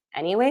live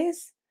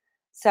anyways.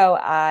 So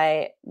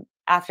I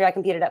after I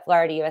competed at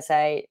Florida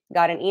USA,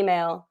 got an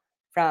email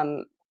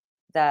from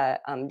the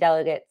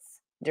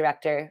delegates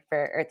director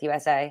for Earth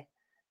USA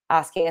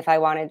asking if I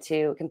wanted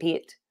to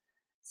compete.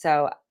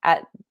 So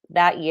at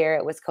that year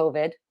it was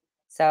COVID.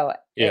 So it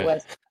Yeah.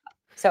 was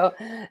so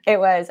it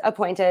was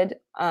appointed,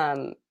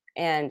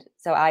 and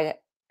so I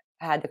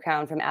had the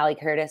crown from Allie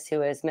Curtis, who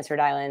was Miss Rhode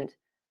Island,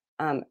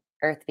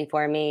 Earth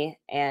before me,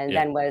 and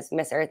Yeah. then was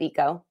Miss Earth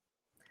Eco.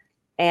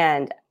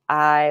 And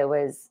I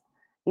was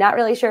not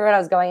really sure what I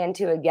was going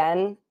into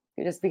again,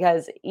 just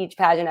because each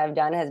pageant I've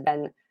done has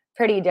been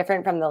pretty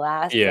different from the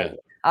last. Like, Yeah.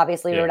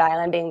 obviously, Yeah. Rhode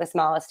Island being the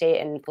smallest state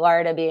and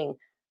Florida being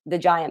the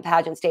giant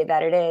pageant state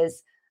that it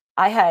is,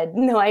 I had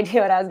no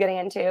idea what I was getting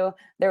into.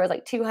 There was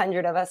like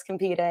 200 of us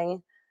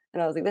competing,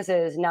 and I was like, this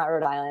is not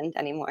Rhode Island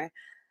anymore.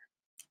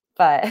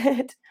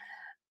 But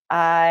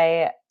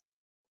I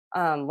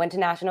went to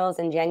nationals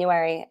in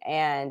January,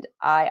 and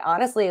I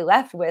honestly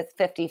left with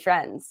 50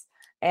 friends.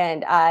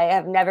 And I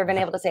have never been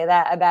able to say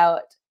that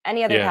about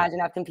any other Yeah.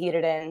 pageant I've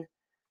competed in.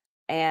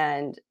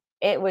 And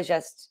it was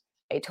just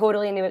a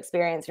totally new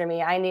experience for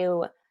me. I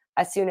knew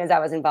as soon as I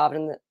was involved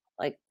in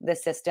the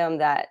system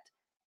that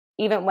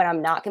even when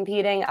I'm not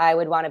competing, I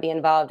would want to be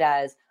involved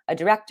as a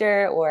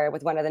director or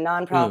with one of the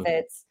Mm.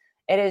 nonprofits.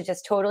 It is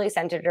just totally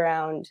centered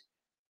around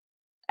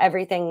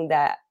everything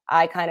that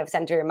I kind of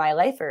center my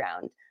life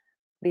around,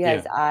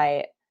 because Yeah.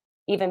 I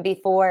even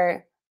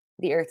before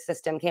the earth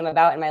system came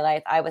about in my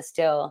life, I was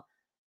still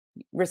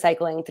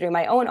recycling through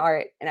my own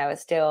art, and I was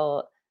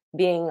still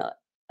being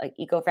like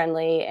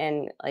eco-friendly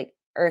and like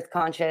earth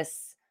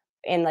conscious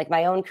in like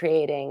my own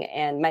creating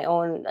and my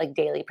own like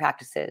daily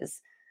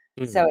practices.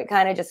 So Mhm. it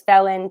kind of just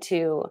fell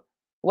into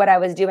what I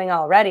was doing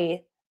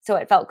already. So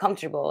it felt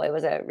comfortable. It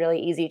was a really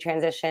easy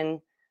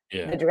transition.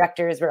 Yeah. The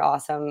directors were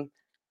awesome.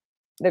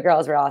 The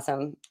girls were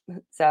awesome.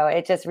 So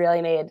it just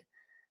really made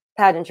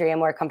pageantry a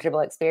more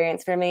comfortable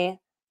experience for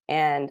me.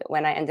 And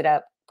when I ended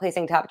up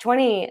placing top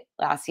 20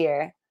 last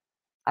year,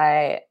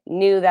 I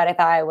knew that if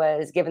I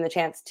was given the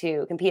chance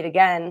to compete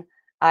again,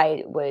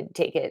 I would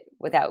take it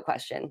without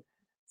question.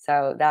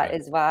 So that Right.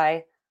 is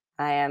why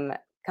I am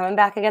coming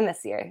back again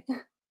this year.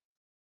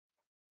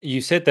 You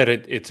said that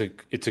it's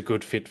a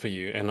good fit for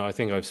you, and I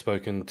think I've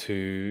spoken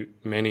to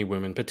many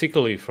women,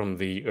 particularly from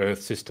the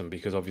Earth system,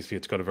 because obviously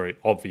it's got a very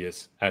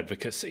obvious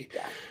advocacy.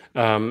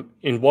 Yeah.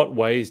 In what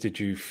ways did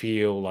you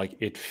feel like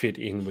it fit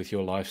in with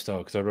your lifestyle?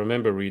 Because I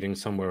remember reading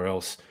somewhere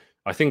else.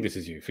 I think this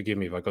is you. Forgive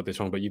me if I got this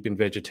wrong, but you've been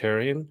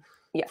vegetarian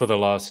for Yes. the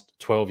last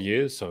 12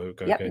 years. So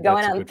okay, Yep. Going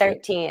that's a on good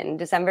fit. 13.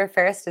 December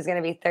 1st is going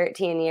to be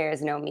 13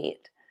 years no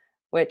meat,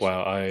 which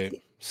Wow, I is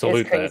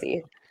salute that.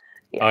 crazy.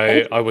 Yeah,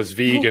 thank I was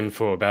you. vegan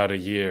for about a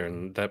year,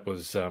 and that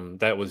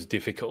was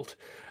difficult.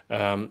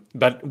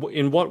 But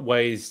in what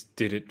ways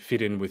did it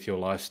fit in with your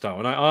lifestyle?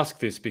 And I ask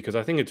this because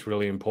I think it's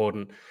really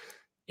important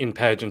in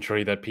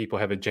pageantry that people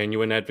have a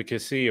genuine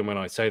advocacy. And when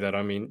I say that,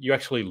 I mean you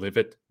actually live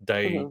it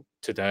day Mhm,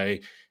 to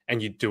day,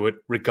 and you do it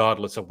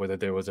regardless of whether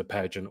there was a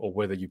pageant or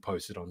whether you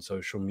post it on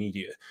social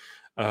media.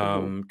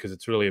 mhm. Because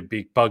it's really a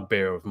big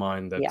bugbear of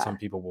mine that Yeah, some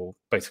people will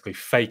basically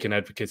fake an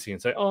advocacy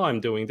and say, "Oh, I'm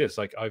doing this."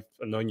 Like, I've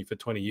known you for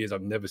 20 years,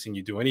 I've never seen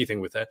you do anything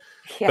with that.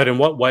 yeah. But in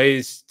what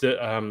ways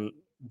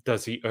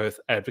does the Earth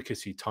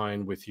advocacy tie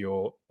in with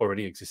your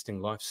already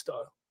existing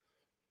lifestyle?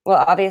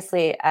 Well,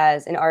 obviously,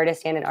 as an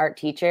artist and an art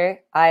teacher,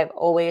 I've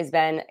always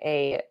been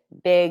a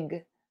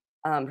big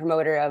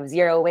promoter of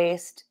zero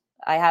waste.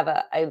 I have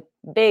a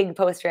big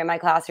poster in my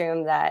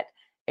classroom that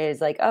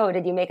is like, oh,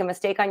 did you make a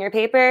mistake on your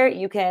paper?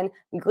 You can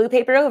glue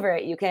paper over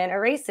it, you can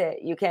erase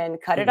it, you can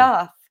cut it Mm,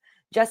 off,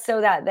 just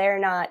so that they're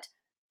not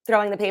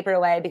throwing the paper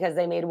away because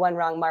they made one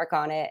wrong mark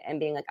on it and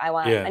being like, I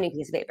want a yeah. new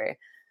piece of paper.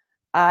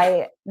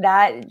 I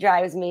That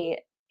drives me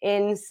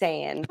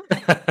insane.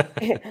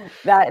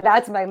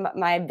 That's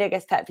my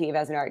biggest pet peeve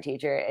as an art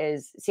teacher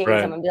is seeing Right.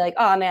 someone be like,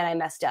 "Oh man, I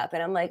messed up,"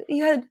 and I'm like,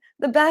 "You had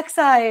the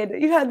backside,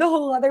 you had the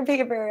whole other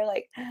paper,"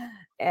 like,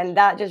 and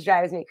that just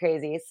drives me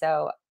crazy.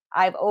 So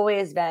I've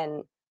always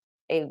been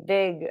a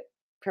big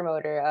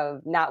promoter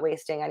of not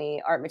wasting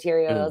any art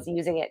materials, Mm,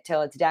 using it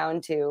till it's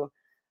down to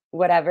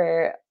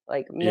whatever,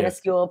 like yeah.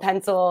 minuscule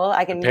pencil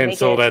I A can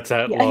make pencil it. that's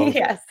that Yeah, long.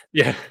 yes.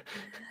 Yeah.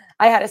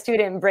 I had a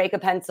student break a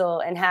pencil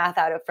in half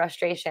out of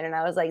frustration, and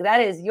I was like,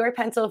 "That is your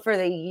pencil for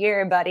the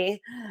year,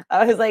 buddy."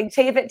 I was like,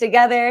 "Tape it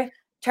together,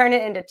 turn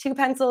it into 2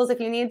 pencils if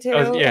you need to."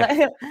 Yeah.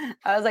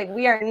 I was like,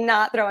 "We are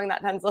not throwing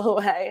that pencil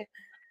away."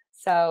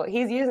 So,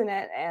 he's using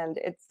it, and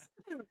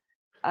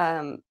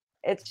um,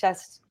 it's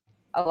just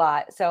a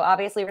lot. So,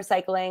 obviously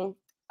recycling,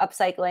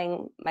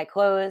 upcycling my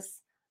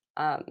clothes,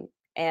 um,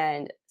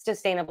 and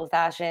sustainable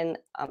fashion.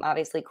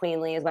 Obviously,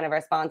 Queenly is one of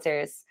our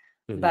sponsors,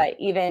 Mhm. but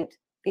even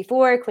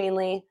before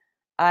Queenly,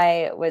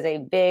 I was a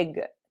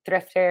big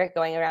thrifter,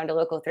 going around to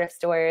local thrift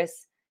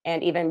stores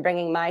and even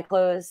bringing my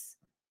clothes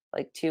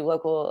like to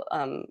local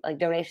like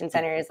donation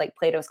centers like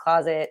Plato's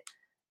Closet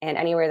and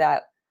anywhere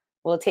that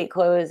will take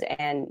clothes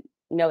and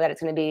know that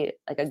it's going to be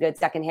like a good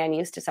secondhand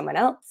use to someone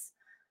else.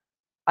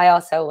 I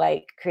also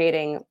like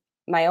creating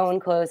my own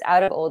clothes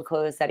out of old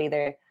clothes that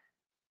either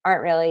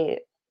aren't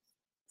really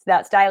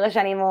that stylish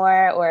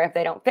anymore, or if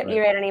they don't fit me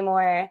Right. right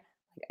anymore,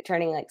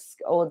 turning like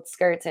old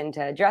skirts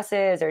into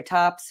dresses or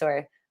tops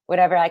or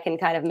whatever I can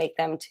kind of make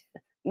them to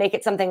make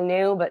it something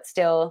new, but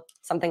still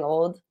something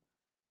old.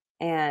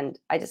 And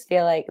I just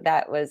feel like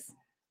that was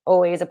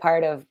always a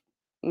part of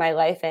my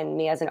life and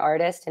me as an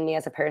artist and me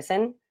as a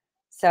person.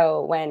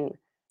 So when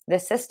the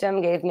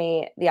system gave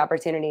me the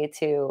opportunity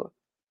to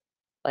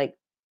like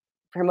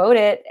promote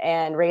it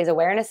and raise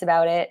awareness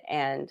about it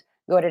and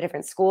go to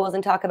different schools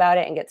and talk about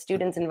it and get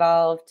students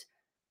involved.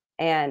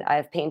 And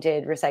I've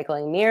painted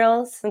recycling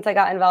murals since I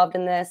got involved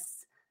in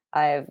this.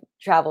 I've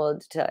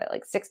traveled to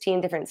like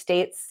 16 different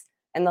states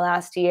in the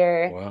last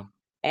year Wow.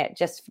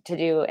 just to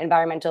do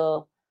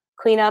environmental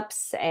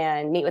cleanups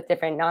and meet with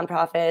different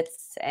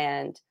nonprofits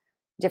and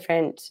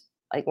different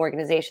like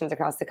organizations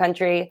across the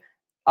country,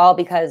 all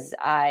because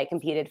I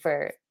competed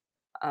for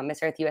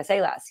Miss Earth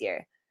USA last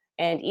year.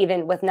 And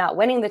even with not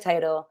winning the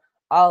title,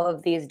 all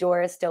of these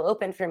doors still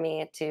open for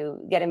me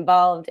to get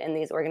involved in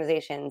these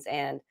organizations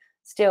and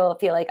still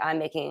feel like I'm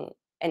making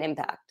an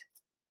impact.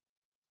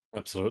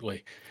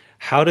 Absolutely.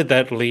 How did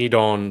that lead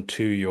on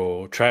to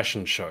your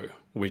Trashion show?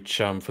 Which,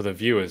 for the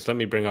viewers, let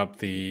me bring up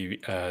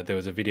there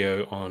was a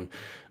video on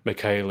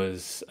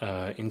Mikala's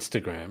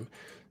Instagram.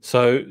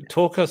 So,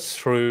 talk us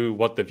through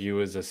what the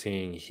viewers are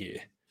seeing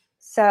here.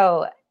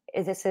 So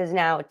this is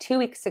now 2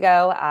 weeks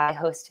ago. I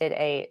hosted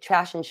a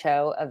trash and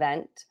show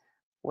event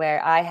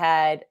where I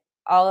had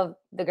all of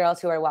the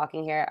girls who are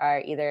walking here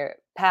are either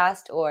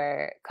past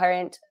or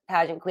current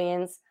pageant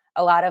queens.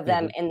 A lot of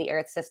them Hmm. in the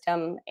Earth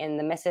system in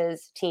the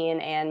Mrs. Teen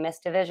and Miss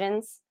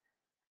divisions.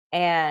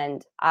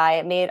 And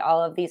I made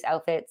all of these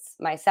outfits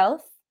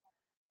myself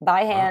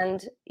by Wow.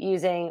 hand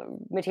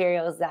using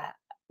materials that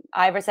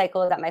I've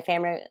recycled, that my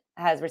family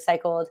has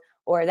recycled,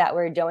 or that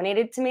were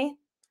donated to me.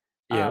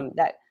 Yeah.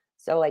 That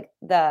so like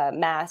the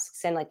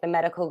masks and like the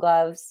medical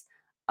gloves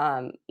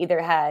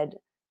either had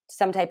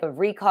some type of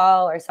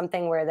recall or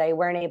something where they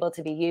weren't able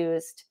to be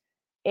used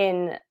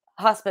in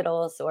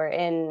hospitals or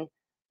in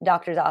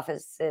doctors'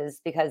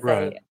 offices because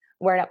Right. they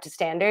weren't up to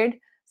standard.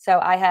 So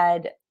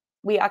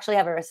we actually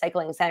have a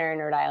recycling center in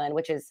Rhode Island,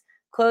 which is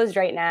closed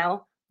right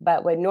now,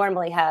 but would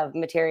normally have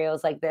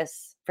materials like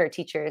this for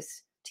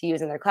teachers to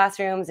use in their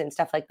classrooms and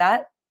stuff like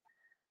that.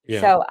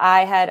 Yeah. So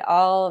I had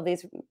all of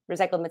these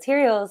recycled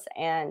materials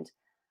and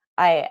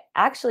I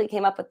actually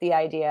came up with the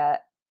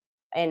idea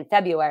in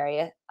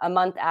February, a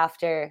month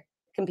after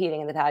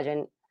competing in the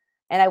pageant.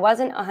 And I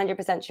wasn't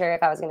 100% sure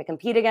if I was going to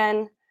compete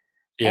again.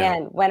 Yeah.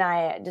 And when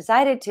I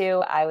decided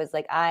to, I was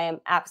like, I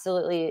am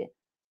absolutely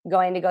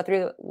going to go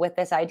through with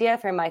this idea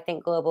for my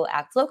Think Global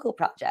Act Local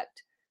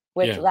project.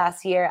 which Yeah.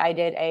 last year I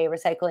did a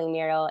recycling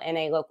mural in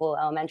a local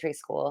elementary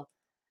school.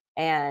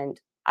 And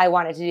I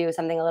wanted to do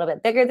something a little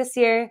bit bigger this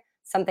year,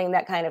 something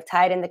that kind of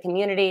tied in the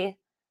community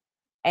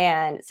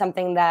and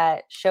something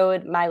that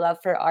showed my love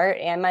for art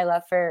and my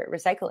love for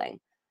recycling.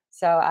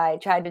 So I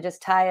tried to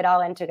just tie it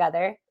all in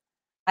together.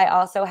 I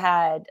also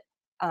had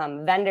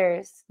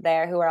vendors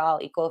there who are all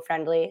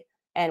eco-friendly.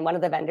 And one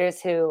of the vendors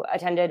who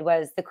attended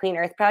was the Clean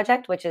Earth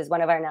Project, which is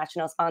one of our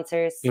national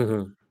sponsors,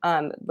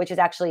 Hmm. which is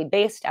actually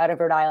based out of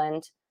Rhode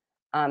Island.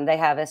 They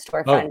have a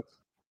storefront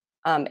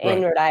Oh, in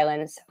right. Rhode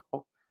Island.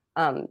 So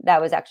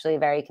that was actually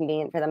very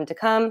convenient for them to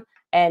come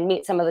and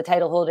meet some of the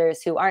title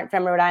holders who aren't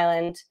from Rhode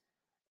Island.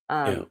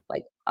 Yeah.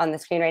 Like on the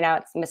screen right now,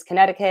 it's Miss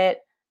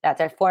Connecticut. That's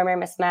our former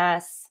Miss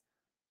Mass,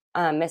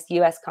 Miss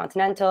US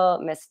Continental,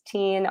 Miss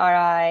Teen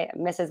RI,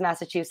 Mrs.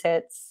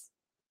 Massachusetts,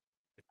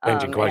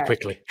 Changing and quite our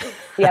quickly.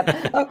 yep,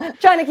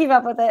 trying to keep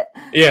up with it.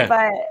 Yeah.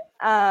 But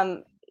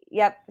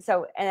yep.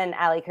 So and then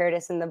Allie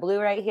Curtis in the blue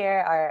right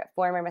here, our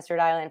former Miss Rhode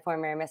Island,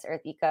 former Miss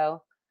Earth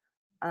Eco.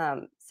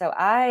 So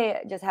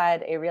I just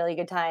had a really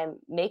good time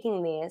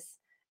making these,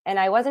 and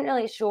I wasn't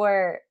really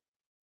sure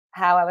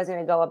how I was going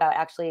to go about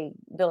actually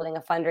building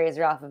a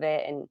fundraiser off of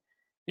it and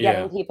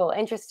getting Yeah. people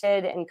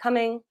interested in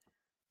coming.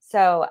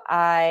 So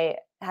I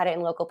had it in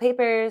local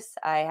papers.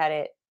 I had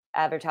it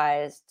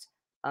advertised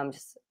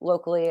just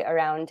locally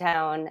around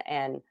town,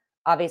 and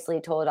obviously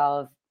told all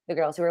of the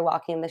girls who were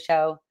walking the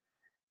show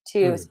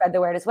to Mm. spread the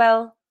word as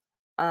well.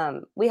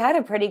 We had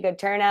a pretty good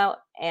turnout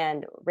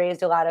and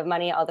raised a lot of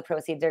money. All the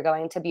proceeds are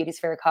going to Beauties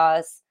for a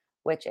Cause,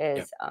 which Yeah.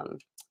 is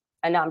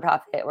a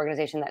nonprofit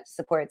organization that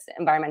supports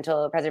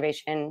environmental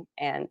preservation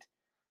and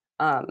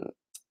um,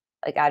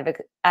 like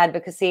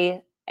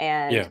advocacy.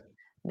 And Yeah.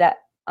 that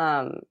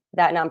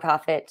that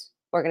nonprofit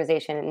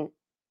organization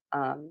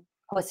um,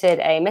 hosted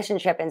a mission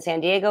trip in San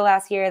Diego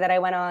last year that I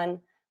went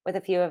on with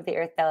a few of the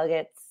Earth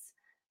delegates,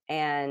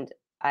 and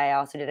I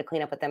also did a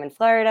cleanup with them in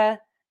Florida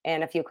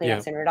and a few Yeah.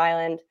 cleanups in Rhode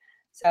Island.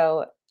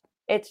 So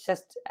it's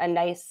just a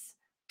nice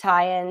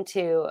tie-in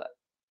to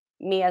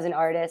me as an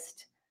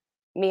artist,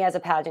 me as a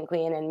pageant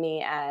queen, and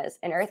me as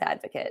an Earth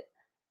advocate.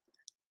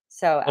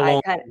 So How I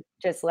long? kind of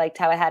just liked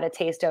how I had a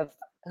taste of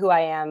who I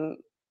am,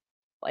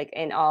 like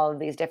in all of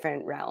these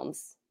different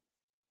realms.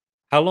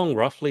 How long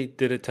roughly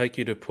did it take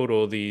you to put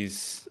all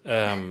these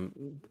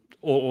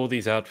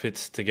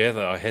outfits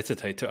together? I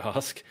hesitate to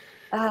ask.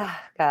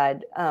 Ah,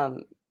 God,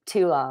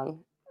 too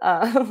long.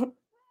 Um,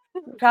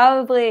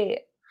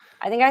 probably,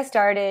 I think I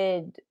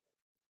started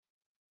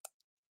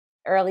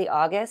early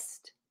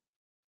August,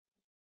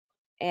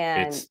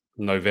 and It's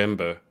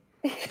November.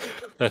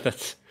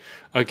 That's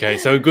okay.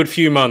 So a good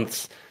few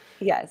months.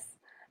 yes,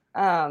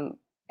 um,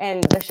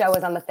 and the show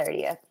was on the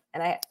 30th,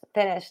 and I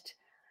finished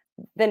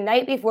the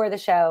night before the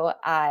show.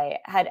 I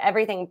had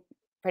everything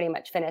pretty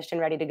much finished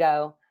and ready to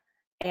go,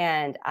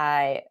 and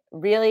I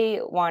really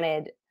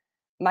wanted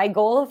my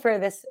goal for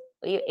this,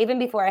 even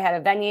before I had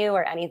a venue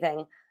or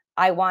anything,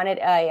 I wanted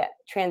a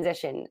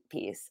transition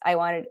piece. I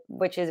wanted,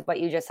 which is what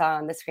you just saw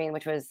on the screen,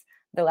 which was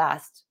the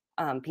last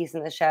piece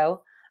in the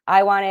show.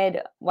 I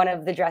wanted one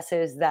of the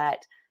dresses that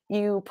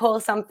you pull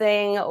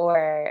something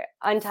or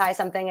untie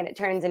something and it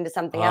turns into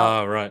something else.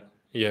 Ah, right.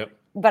 Yeah.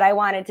 But I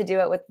wanted to do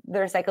it with the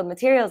recycled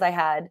materials I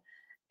had.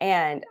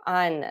 And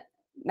on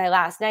my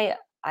last night,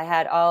 I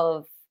had all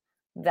of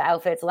the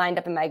outfits lined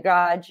up in my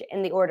garage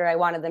in the order I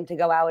wanted them to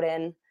go out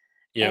in.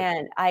 Yeah.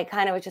 And I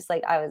kind of was just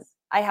like,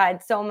 I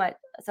had so much,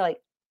 so like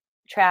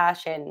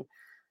trash and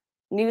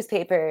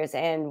newspapers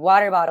and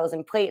water bottles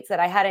and plates that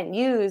I hadn't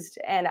used.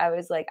 And I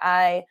was like,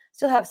 I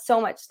still have so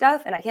much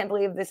stuff and I can't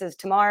believe this is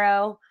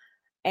tomorrow.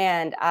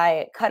 And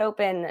I cut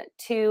open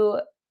two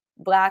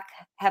black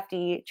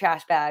hefty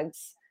trash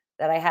bags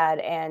that I had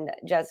and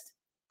just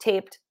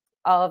taped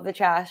all of the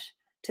trash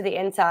to the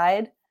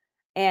inside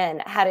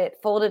and had it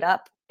folded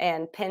up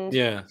and pinned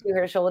Yeah. to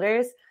her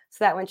shoulders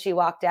so that when she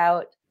walked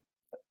out,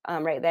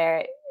 right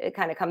there, it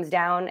kind of comes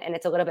down and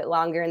it's a little bit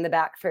longer in the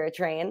back for a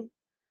train.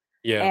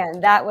 Yeah.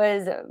 And that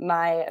was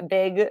my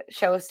big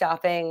show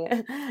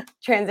stopping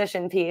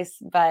transition piece.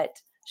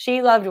 But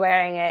she loved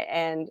wearing it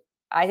and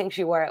I think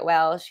she wore it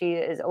well. She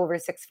is over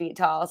 6 feet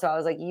tall. So I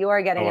was like, you are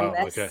Oh getting in wow.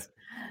 Okay. this.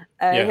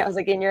 And I Yeah. was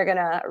like, and you're going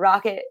to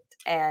rock it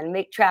and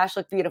make trash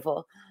look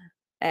beautiful.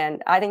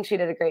 And I think she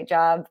did a great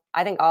job.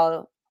 I think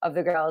all of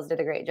the girls did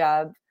a great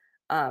job.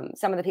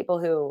 Some of the people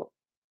who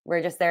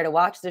were just there to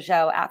watch the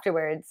show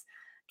afterwards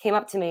came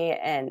up to me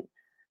and,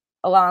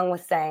 along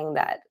with saying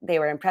that they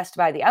were impressed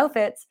by the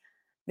outfits,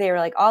 they were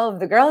like, all of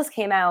the girls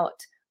came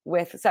out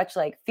with such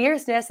like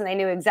fierceness and they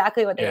knew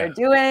exactly what they were Yeah.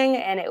 doing,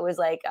 and it was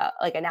like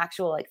an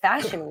actual like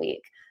fashion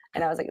week.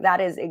 And I was like,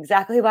 that is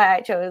exactly why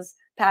I chose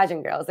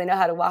pageant girls. They know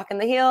how to walk in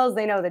the heels,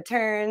 they know the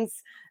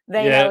turns,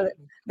 they Yeah. know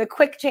the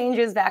quick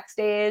changes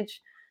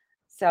backstage.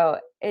 So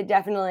it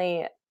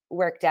definitely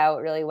worked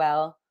out really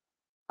well.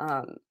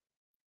 Um,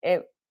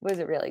 it was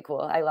really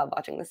cool. I love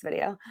watching this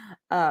video.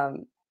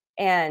 Um,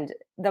 and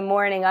the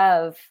morning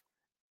of,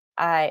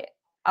 I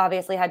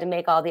obviously had to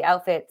make all the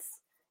outfits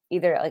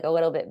either like a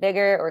little bit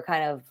bigger or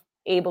kind of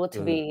able to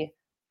Mhm. be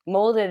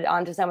molded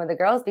onto some of the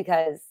girls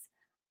because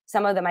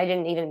some of them I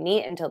didn't even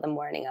meet until the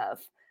morning of.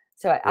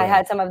 So I Right.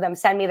 had some of them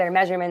send me their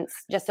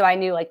measurements just so I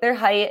knew like their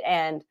height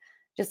and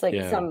just like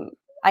Yeah.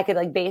 I could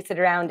like base it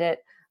around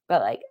it.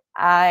 But like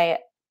I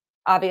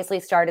obviously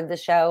started the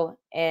show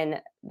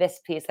in this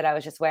piece that I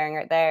was just wearing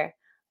right there,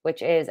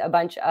 which is a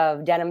bunch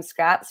of denim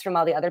scraps from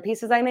all the other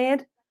pieces I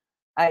made.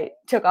 I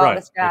took all the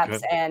Right. scraps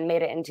Okay. and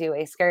made it into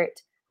a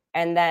skirt.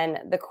 And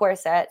then the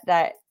corset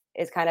that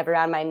is kind of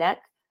around my neck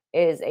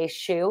is a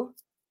shoe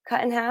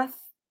cut in half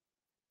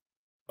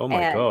Oh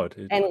my and God.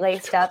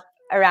 laced up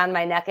around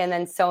my neck and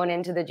then sewn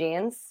into the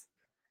jeans.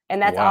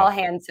 And that's all Wow.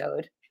 hand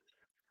sewed.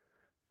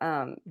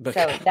 So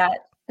Okay.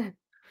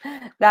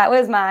 that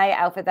was my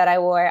outfit that I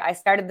wore. I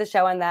started the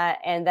show on that,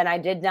 and then I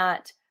did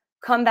not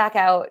come back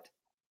out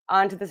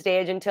onto the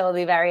stage until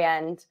the very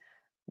end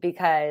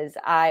because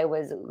I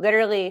was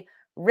literally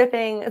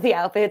ripping the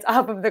outfits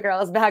off of the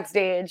girls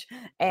backstage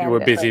You were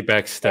and busy like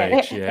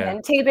backstage. Yeah.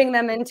 and taping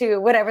them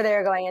into whatever they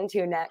were going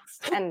into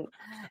next. And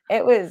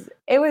it was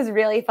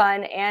really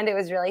fun and it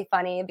was really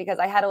funny because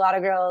I had a lot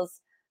of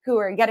girls who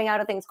were getting out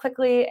of things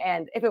quickly,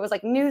 and if it was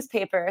like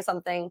newspaper or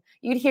something,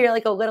 you'd hear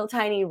like a little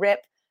tiny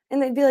rip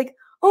and they'd be like,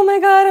 "Oh my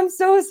god, I'm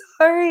so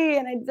sorry."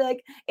 And I'd be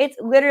like, "It's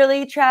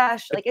literally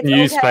trash. Like it's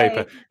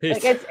Newspaper. okay.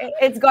 Like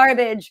it's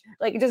garbage.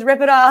 Like just rip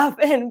it off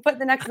and put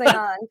the next thing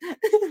on."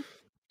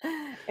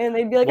 And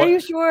they'd be like, "Are you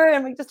What? sure?" And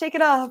I'm like, "Just take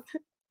it off."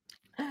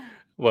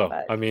 Well,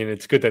 But I mean,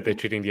 it's good that they're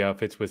treating the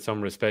outfits with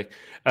some respect.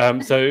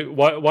 So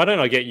why don't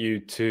I get you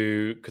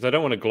to, because I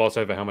don't want to gloss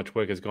over how much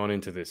work has gone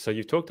into this. So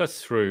you've talked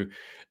us through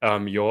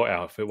your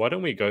outfit. Why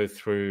don't we go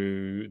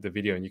through the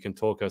video and you can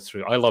talk us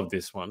through? I love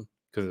this one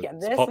because yeah,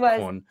 it's this was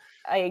popcorn.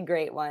 a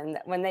great one.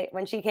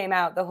 When she came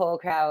out, the whole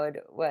crowd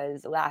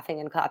was laughing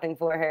and clapping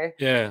for her.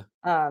 Yeah.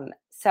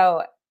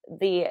 So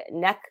the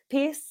neck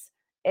piece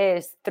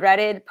is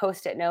threaded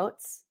post-it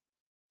notes.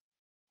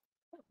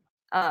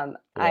 I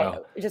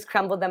Wow. just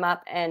crumbled them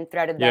up and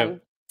threaded Yeah.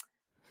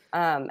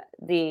 them.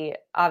 The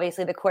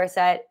obviously the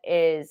corset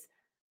is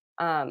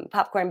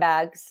popcorn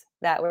bags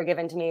that were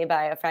given to me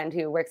by a friend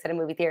who works at a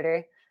movie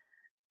theater,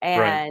 Right.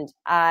 and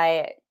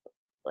I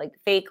like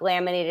fake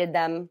laminated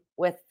them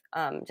with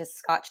just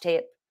scotch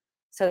tape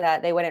so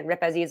that they wouldn't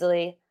rip as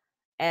easily.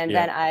 And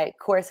Yeah. then I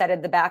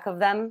corseted the back of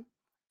them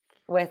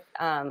with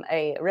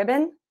a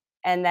ribbon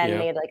and then Yeah.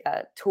 made like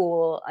a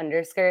tulle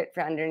underskirt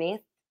for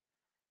underneath.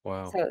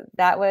 Wow. So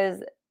that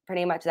was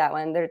pretty much that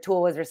one. The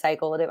tulle was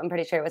recycled. I'm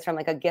pretty sure it was from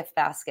like a gift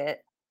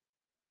basket.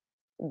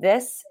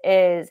 This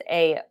is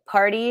a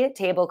party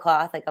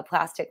tablecloth, like a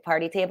plastic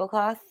party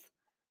tablecloth,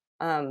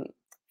 um,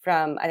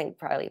 from I think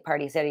probably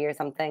Party City or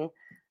something.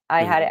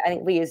 I had Mhm. it. I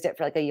think we used it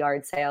for like a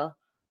yard sale,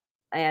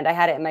 and I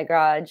had it in my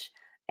garage.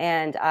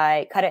 And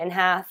I cut it in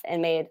half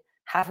and made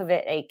half of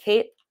it a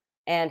cape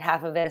and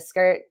half of it a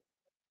skirt,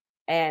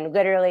 and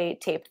literally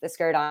taped the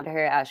skirt onto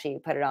her as she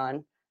put it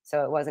on,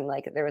 so it wasn't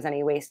like there was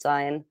any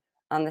waistline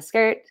on the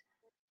skirt.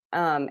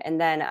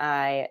 And then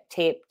I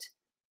taped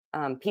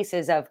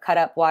pieces of cut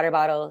up water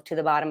bottle to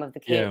the bottom of the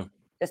cape Yeah.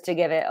 just to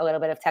give it a little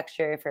bit of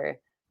texture for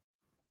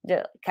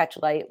to catch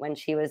light when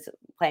she was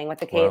playing with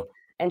the cape. Wow.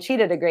 And she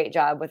did a great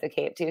job with the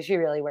cape too. She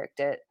really worked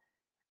it.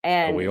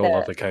 Oh, we And all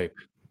love the cape.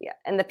 yeah,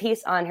 and the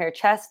piece on her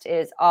chest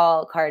is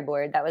all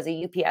cardboard. That was a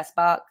UPS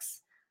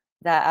box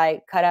that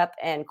I cut up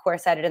and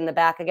corseted in the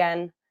back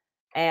again,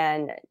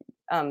 and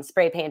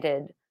spray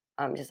painted,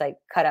 just like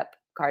cut up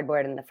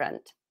cardboard in the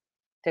front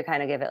to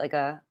kind of give it like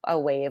a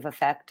wave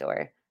effect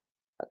or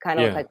kind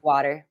of look Yeah. like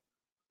water.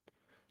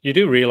 You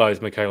do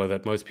realize, Michaela,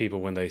 that most people,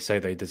 when they say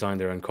they design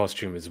their own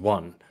costume, is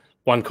one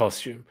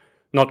costume,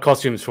 not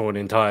costumes for an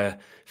entire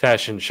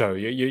fashion show.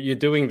 You're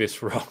doing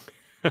this wrong.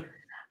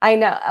 I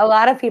know a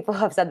lot of people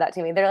have said that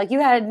to me. They're like,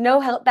 "You had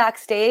no help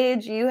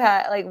backstage. You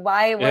had like,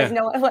 why was Yeah.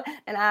 no one?"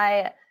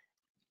 And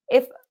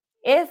if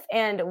if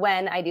and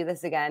when I do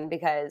this again,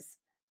 because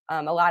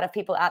a lot of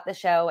people at the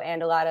show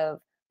and a lot of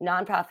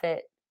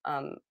nonprofit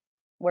um,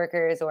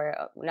 workers or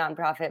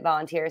nonprofit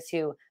volunteers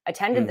who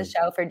attended the Mm.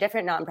 show for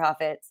different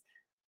nonprofits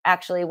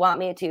actually want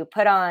me to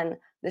put on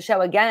the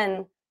show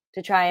again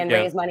to try and Yeah.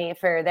 raise money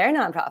for their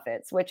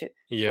nonprofits, which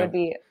Yeah. would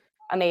be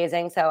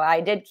amazing. So I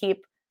did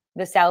keep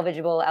the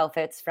salvageable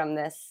outfits from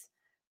this,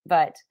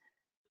 but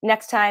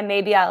next time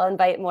maybe I'll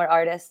invite more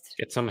artists.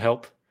 Get some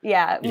help.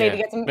 Yeah, maybe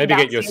Yeah. get some Maybe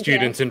get your backstage help.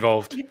 students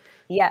involved.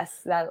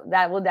 Yes,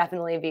 that will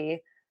definitely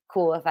be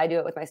cool if I do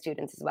it with my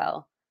students as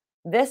well.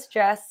 This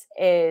dress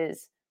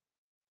is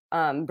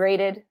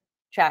braided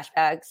trash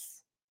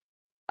bags,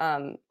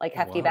 like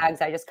hefty Wow.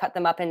 bags. I just cut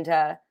them up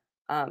into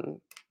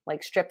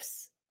like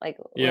strips, like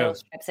little Yeah.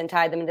 strips, and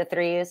tied them into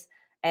threes,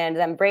 and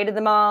then braided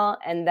them all.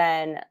 And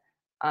then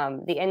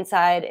the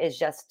inside is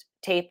just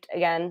taped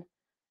again.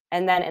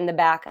 And then in the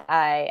back,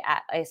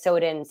 I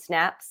sewed in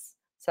snaps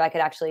so I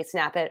could actually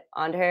snap it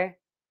onto her.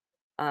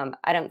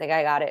 I don't think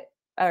I got it,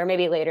 or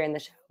maybe later in the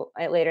show,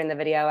 later in the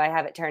video, I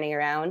have it turning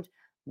around,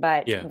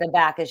 but Yeah. the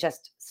back is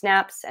just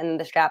snaps, and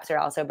the straps are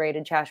also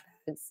braided trash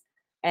bags.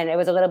 And it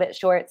was a little bit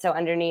short, so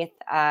underneath,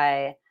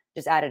 I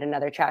just added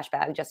another trash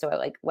bag just so it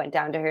like went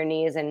down to her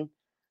knees and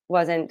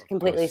wasn't Of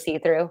completely course.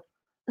 see-through.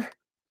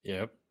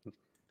 Yep.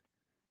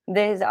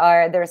 These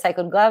are the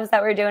recycled gloves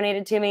that were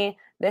donated to me.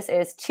 This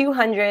is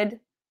 200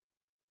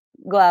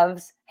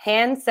 gloves,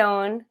 hand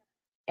sewn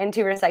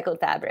into recycled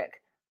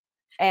fabric.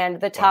 And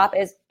the Wow. top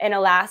is an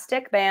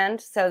elastic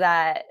band so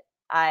that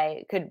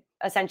I could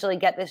essentially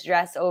get this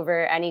dress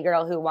over any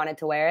girl who wanted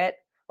to wear it,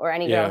 or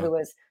any girl Yeah. who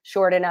was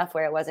short enough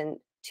where it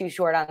wasn't too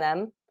short on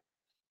them.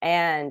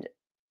 And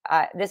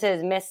this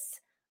is Miss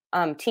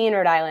Teen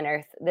Rhode Island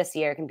Earth this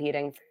year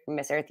competing for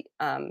Miss Earth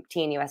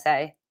Teen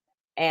USA.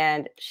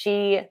 And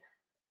she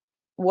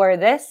wore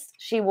this.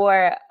 She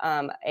wore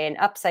an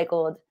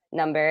upcycled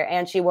number,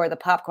 and she wore the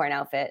popcorn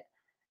outfit.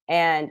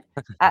 And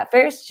at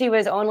first, she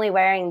was only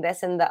wearing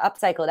this in the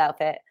upcycled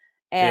outfit.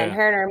 And Yeah.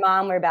 her and her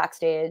mom were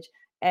backstage.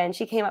 And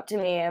she came up to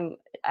me, and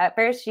at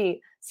first,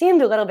 she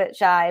seemed a little bit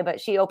shy, but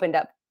she opened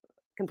up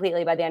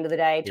completely by the end of the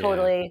day, Yeah.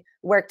 totally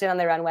worked it on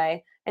the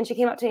runway. And she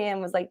came up to me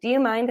and was like, "Do you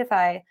mind if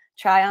I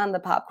try on the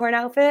popcorn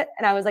outfit?"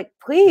 And I was Yeah. like,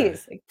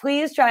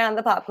 please try on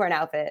the popcorn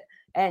outfit.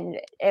 And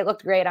it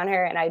looked great on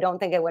her. And I don't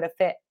think it would have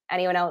fit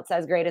anyone else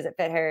as great as it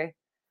fit her.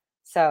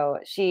 So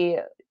she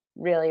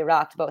really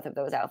rocked both of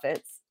those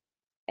outfits,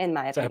 in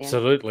my It's opinion.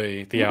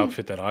 absolutely the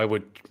outfit that I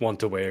would want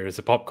to wear is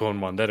a popcorn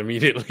one. That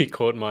immediately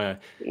caught my eye.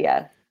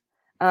 Yeah.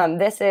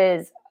 This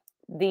is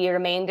the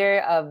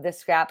remainder of the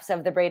scraps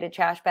of the braided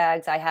trash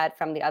bags I had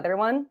from the other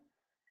one.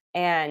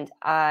 And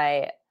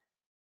I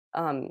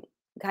um,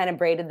 kind of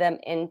braided them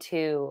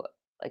into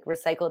like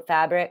recycled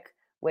fabric,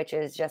 which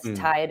is just Mm.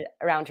 tied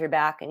around her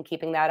back and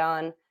keeping that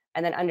on.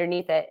 And then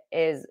underneath it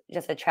is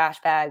just a trash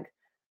bag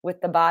with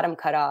the bottom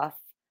cut off.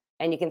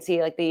 And you can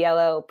see like the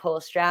yellow pull Yeah.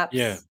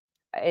 straps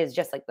is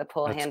just like the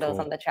pull That's handles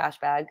on cool. the trash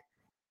bag.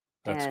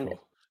 That's And cool.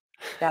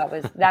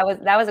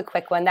 that was a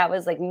quick one. That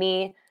was like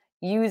me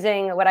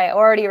using what I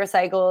already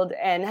recycled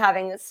and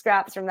having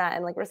scraps from that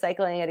and like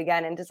recycling it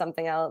again into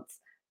something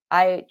else.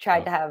 I tried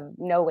Wow. to have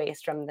no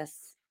waste from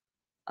this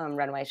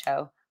runway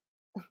show.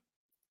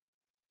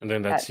 And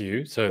then That that's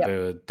you. So Yep.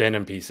 the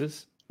denim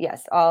pieces.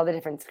 Yes, all the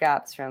different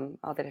scraps from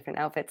all the different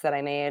outfits that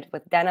I made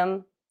with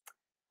denim.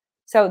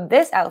 So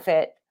this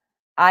outfit,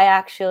 I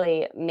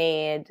actually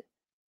made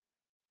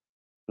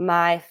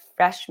my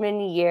freshman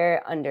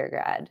year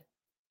undergrad.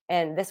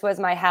 And this was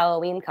my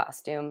Halloween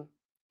costume,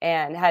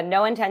 and had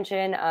no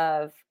intention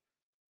of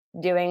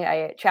doing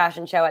a trash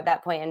and show at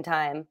that point in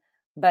time.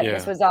 But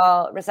this Yeah. was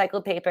all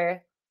recycled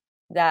paper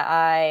that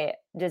I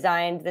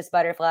designed this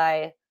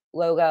butterfly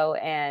logo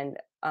and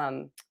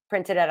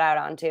printed it out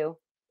onto,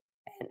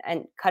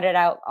 and cut it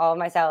out all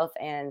myself.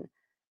 And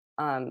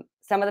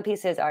some of the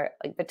pieces are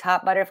like the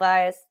top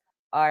butterflies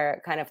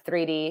are kind of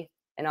 3D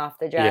and off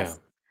the Yeah. dress,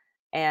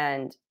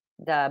 and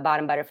the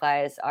bottom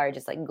butterflies are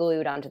just like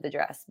glued onto the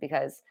dress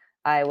because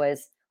I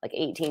was like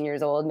 18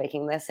 years old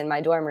making this in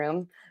my dorm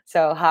room.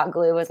 So hot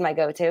glue was my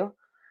go-to.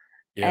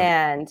 Yeah.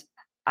 And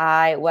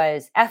I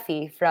was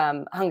Effie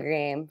from Hunger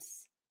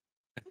Games.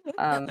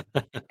 Um,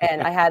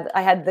 and I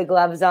had the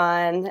gloves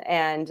on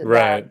and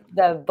Right.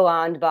 the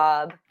blonde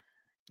bob.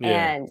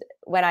 Yeah. And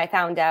when I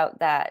found out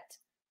that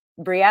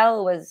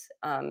Brielle was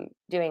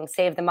doing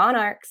Save the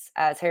Monarchs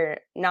as her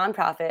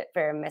nonprofit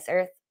for Miss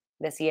Earth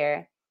this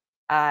year,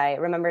 I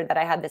remembered that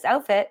I had this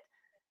outfit.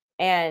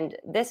 And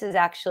this is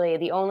actually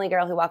the only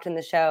girl who walked in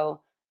the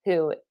show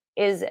who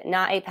is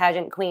not a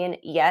pageant queen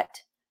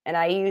yet. And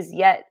I use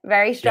yet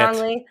very Yet.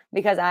 strongly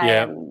because I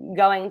Yeah. am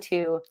going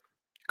to,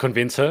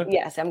 Convince her.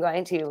 yes, I'm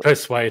going to,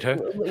 Persuade her.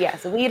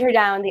 yes, lead her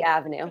down the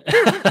avenue.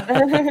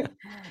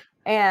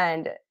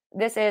 And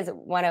this is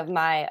one of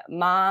my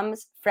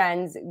mom's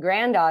friend's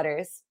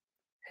granddaughters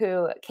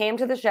who came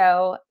to the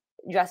show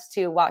just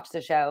to watch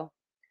the show.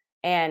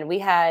 And we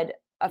had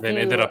a Then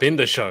ended few, up in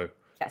the show.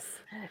 yes,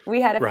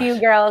 we had a few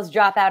Right. girls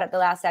drop out at the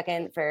last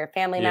second for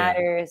family Yeah.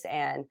 matters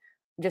and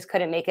just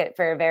couldn't make it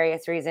for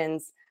various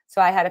reasons.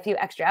 So I had a few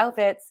extra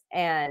outfits,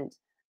 and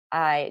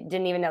I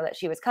didn't even know that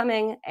she was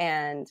coming.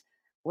 And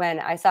when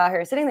I saw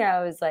her sitting there,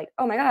 I was like,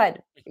 "Oh my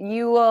God,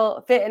 you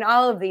will fit in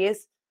all of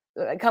these.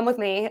 Come with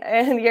me,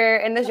 and you're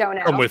in the show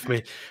Come now." with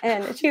me.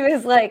 And she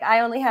was like, "I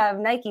only have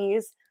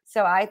Nikes."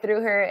 So I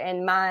threw her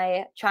in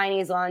my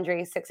Chinese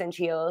laundry 6-inch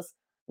heels,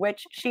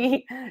 which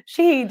she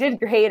did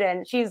great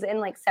in. She's in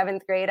like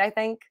 7th grade, I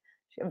think.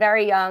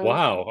 Very young.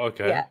 Wow. Yeah,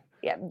 Okay.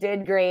 yeah,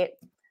 did great.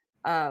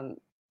 Um,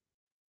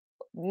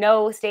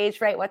 no stage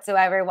fright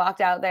whatsoever.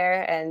 Walked out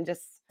there and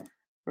just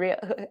real.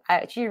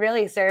 She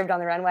really served on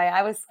the runway.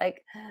 I was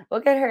like,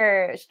 look at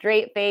her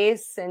straight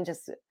face and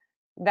just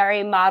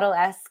very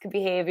model-esque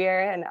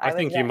behavior. And I I was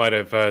think you might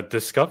have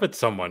discovered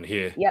someone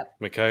here, Yep.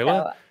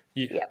 Michaela. So,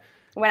 yep.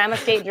 When I'm a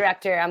state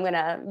director, I'm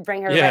gonna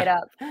bring her right Yeah.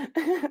 up.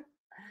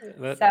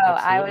 That So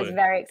I was absolutely.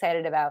 very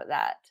excited about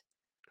that.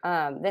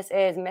 This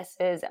is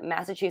Mrs.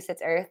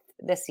 Massachusetts Earth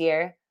this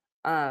year,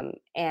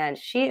 and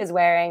she is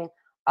wearing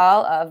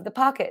all of the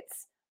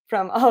pockets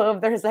from all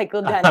of the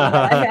recycled denim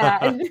that I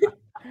had.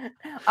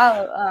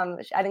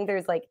 I think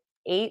there's like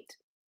 8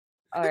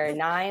 or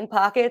 9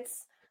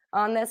 pockets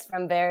on this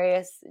from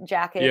various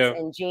jackets Yeah.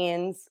 and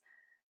jeans.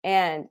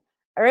 And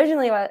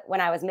originally,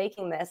 when I was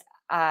making this,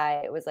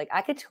 I was like,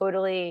 I could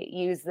totally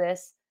use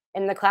this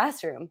in the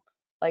classroom,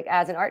 like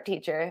as an art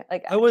teacher.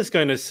 Like, I was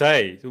going to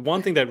say, the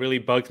one thing that really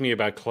bugs me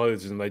about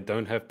clothes is when they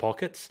don't have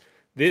pockets.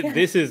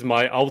 This is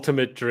my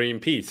ultimate dream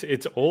piece.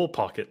 It's all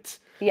pockets.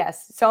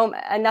 yes, so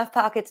enough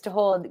pockets to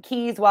hold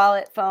keys,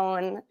 wallet,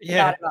 phone, got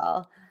Yeah, it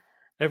all.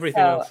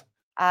 everything So else.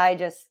 I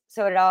just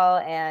sewed it all,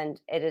 and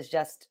it is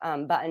just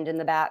buttoned in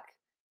the back.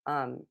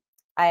 I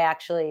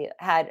actually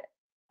had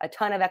a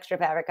ton of extra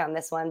fabric on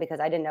this one because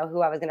I didn't know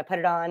who I was going to put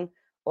it on,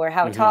 or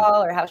how Hmm.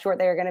 tall or how short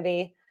they were going to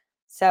be.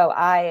 So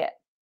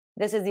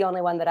this is the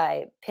only one that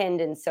I pinned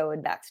and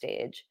sewed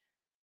backstage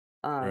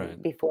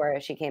Right. before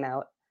she came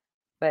out.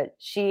 But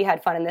she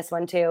had fun in this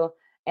one too.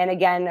 And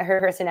again, her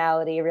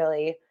personality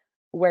really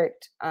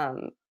worked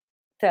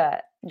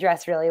to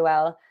dress really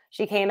well.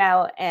 She came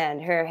out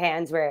and her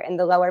hands were in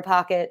the lower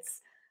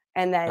pockets,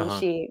 and then Uh-huh.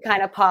 she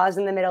kind of paused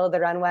in the middle of the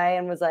runway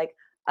and was like,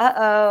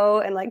 "Uh-oh,"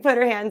 and like put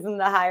her hands in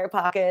the higher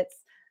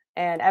pockets,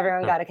 and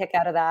everyone Huh. got a kick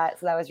out of that.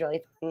 So that was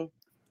really fun.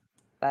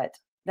 But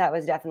that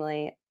was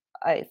definitely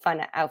a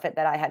fun outfit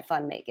that I had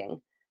fun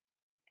making.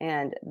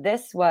 And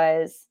this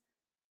was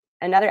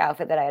another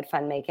outfit that I had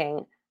fun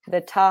making.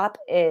 The top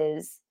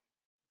is,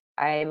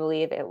 I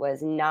believe it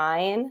was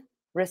 9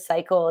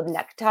 recycled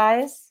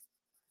neckties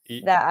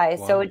that I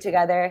Wow. sewed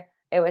together.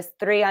 It was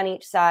 3 on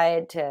each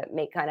side to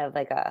make kind of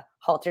like a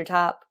halter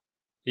top,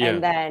 Yeah.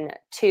 and then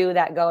 2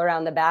 that go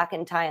around the back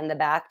and tie in the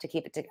back to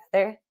keep it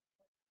together.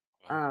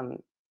 Wow.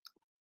 Um,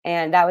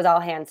 and that was all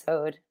hand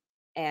sewed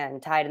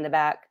and tied in the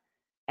back.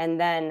 And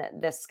then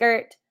the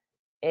skirt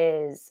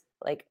is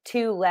like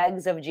 2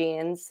 legs of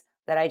jeans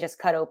that I just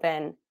cut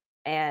open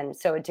and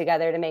sewed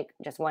together to make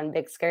just one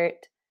big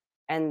skirt.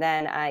 And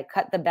then I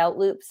cut the belt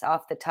loops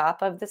off the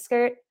top of the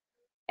skirt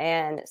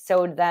and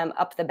sewed them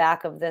up the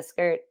back of the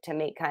skirt to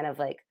make kind of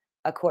like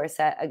a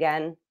corset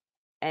again,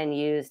 and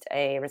used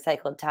a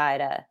recycled tie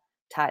to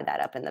tie that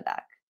up in the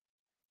back.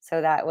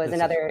 So that was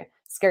That's a, another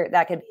skirt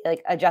that could be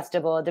like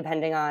adjustable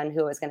depending on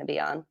who it was going to be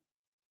on.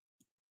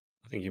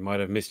 I think you might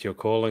have missed your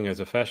calling as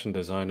a fashion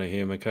designer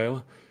here,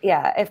 Michaela.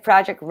 Yeah, if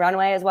Project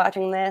Runway is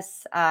watching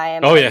this,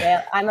 Oh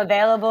yeah. I'm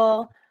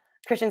available.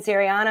 Christian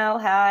Siriano,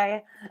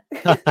 hi.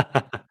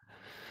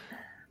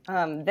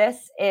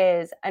 This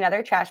is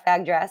another trash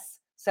bag dress.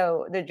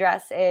 So the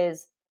dress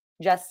is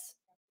just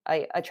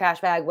a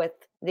trash bag with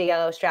the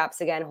yellow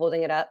straps again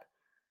holding it up.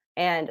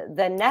 And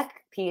the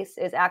neck piece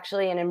is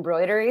actually an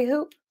embroidery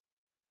hoop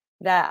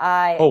that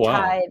I Oh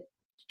wow. tied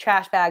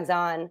trash bags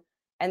on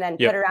and then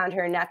put Yep. around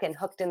her neck and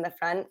hooked in the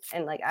front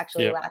and like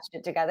actually Yep. latched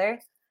it together.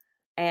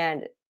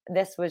 And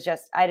this was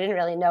just, I didn't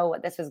really know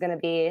what this was going to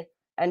be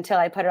until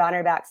I put it on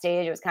her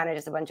backstage. It was kind of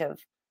just a bunch of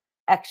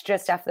extra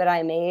stuff that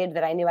I made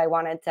that I knew I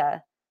wanted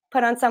to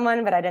put on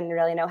someone, but I didn't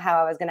really know how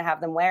I was going to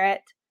have them wear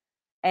it.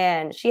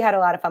 And she had a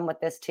lot of fun with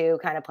this too,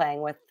 kind of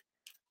playing with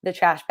the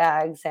trash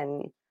bags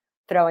and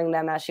throwing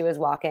them as she was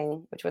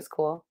walking, which was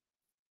cool.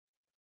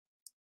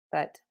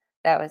 But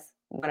that was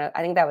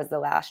I think that was the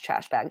last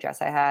trash bag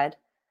dress I had.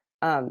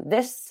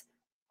 This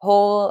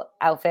whole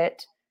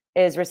outfit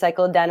is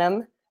recycled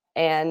denim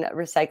and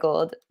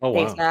recycled Oh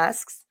face wow.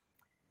 masks.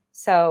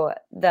 So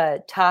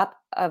the top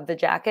of the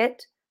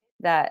jacket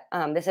that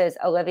this is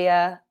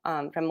Olivia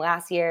from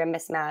last year,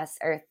 Miss Mass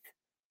Earth,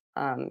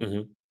 um,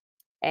 Hmm.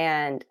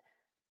 and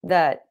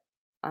the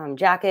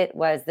jacket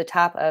was the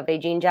top of a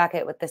jean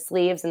jacket with the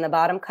sleeves and the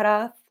bottom cut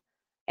off,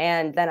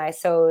 and then I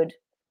sewed,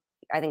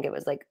 I think it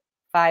was like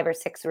 5 or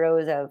 6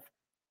 rows of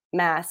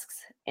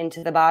masks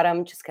into the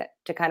bottom just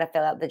to kind of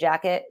fill out the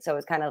jacket. So it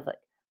was kind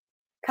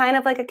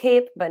of like a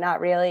cape, but not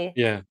really.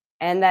 Yeah.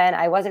 And then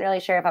I wasn't really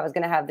sure if I was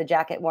going to have the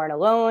jacket worn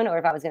alone or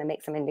if I was going to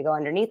make something to go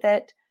underneath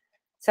it.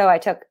 So I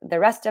took the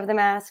rest of the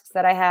masks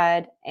that I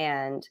had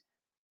and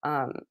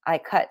I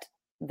cut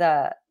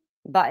the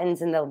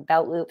buttons and the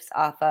belt loops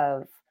off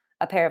of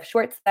a pair of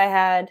shorts that I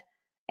had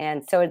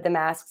and sewed the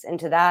masks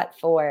into that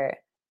for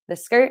the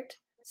skirt.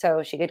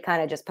 So she could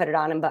kind of just put it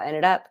on and button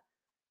it up.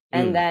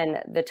 And Mm.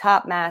 then the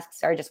top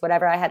masks are just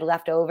whatever I had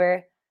left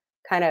over,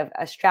 kind of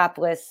a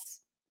strapless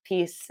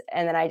piece.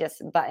 And then I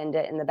just buttoned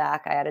it in the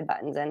back. I added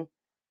buttons in.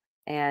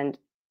 And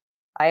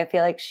I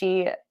feel like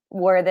she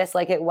wore this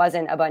like it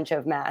wasn't a bunch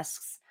of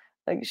masks.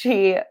 Like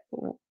Yeah.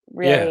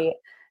 really,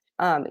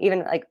 even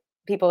like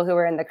people who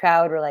were in the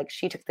crowd were like,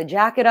 she took the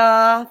jacket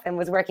off and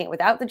was working it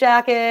without the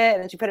jacket,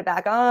 and then she put it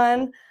back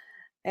on.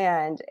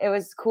 And it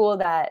was cool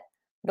that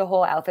the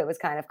whole outfit was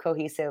kind of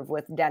cohesive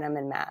with denim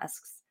and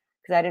masks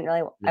because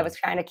I Right. was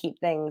trying to keep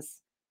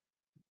things.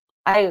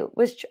 I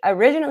was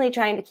originally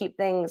trying to keep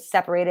things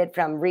separated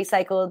from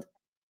recycled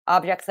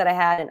objects that I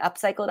had and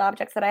upcycled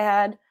objects that I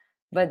had,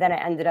 but then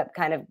it ended up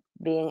kind of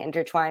being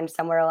intertwined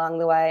somewhere along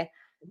the way.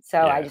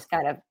 So I Yeah. just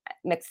kind of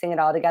mixing it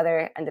all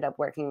together ended up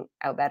working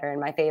out better in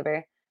my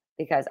favor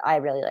because I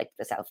really liked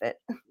this outfit.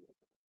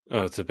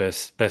 Oh, it's the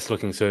best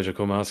looking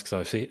surgical masks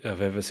I've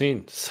ever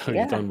seen. So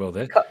you've Yeah. done well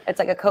there. It's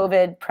like a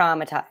COVID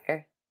prom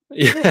attire.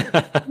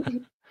 Yeah.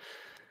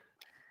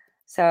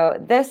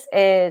 So this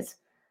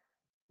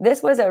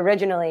was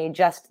originally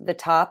just the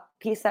top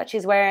piece that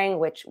she's wearing,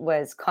 which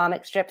was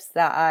comic strips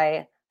that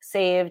I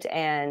saved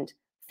and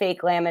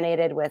fake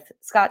laminated with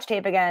Scotch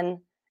tape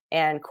again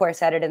and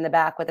corseted in the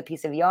back with a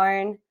piece of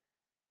yarn.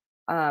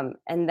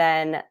 And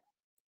then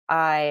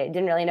I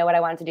didn't really know what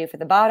I wanted to do for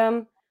the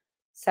bottom.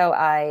 So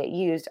I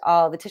used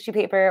all the tissue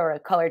paper or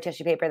colored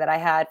tissue paper that I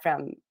had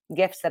from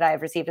gifts that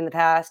I've received in the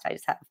past. I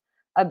just have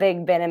a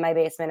big bin in my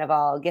basement of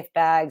all gift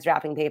bags,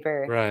 wrapping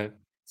paper. Right.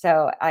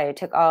 So I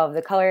took all of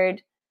the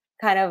colored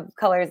kind of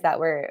colors that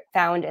were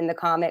found in the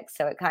comics.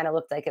 So it kind of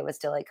looked like it was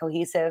still like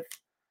cohesive.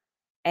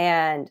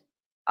 And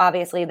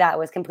obviously that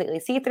was completely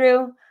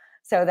see-through.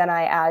 So then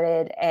I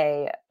added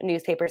a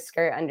newspaper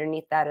skirt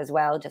underneath that as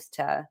well, just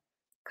to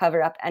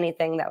cover up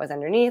anything that was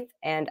underneath.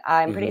 And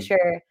I'm pretty Hmm.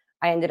 sure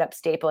I ended up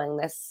stapling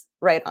this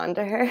right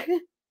onto her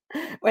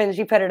when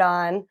she put it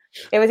on.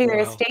 It was either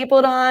Wow.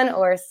 stapled on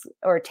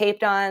or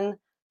taped on,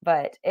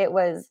 but it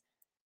was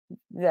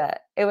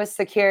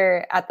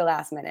secure at the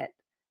last minute.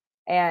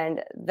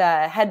 And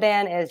the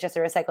headband is just a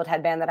recycled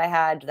headband that I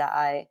had that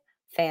I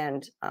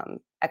fanned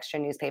extra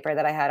newspaper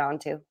that I had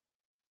onto.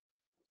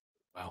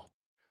 Wow.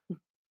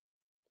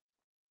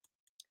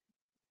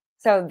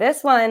 So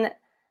this one,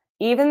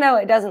 even though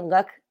it doesn't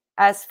look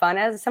as fun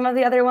as some of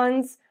the other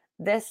ones,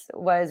 this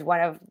was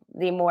one of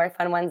the more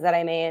fun ones that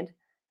I made.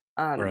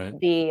 Right.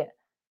 The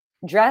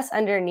dress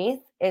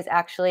underneath is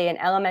actually an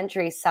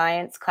elementary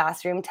science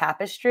classroom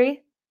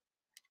tapestry.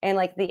 And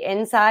like the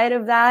inside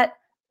of that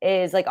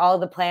is like all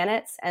the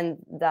planets, and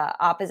the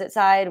opposite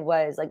side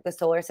was like the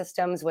solar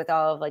systems with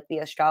all of like the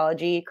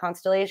astrology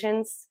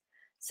constellations.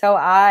 So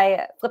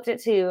I flipped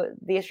it to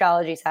the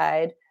astrology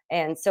side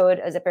and sewed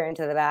a zipper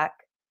into the back.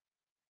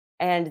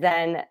 And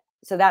then,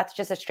 so that's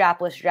just a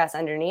strapless dress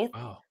underneath.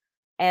 Wow.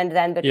 And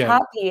then the Yeah.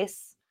 top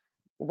piece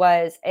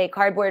was a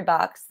cardboard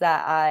box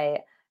that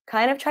I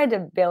kind of tried to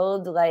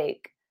build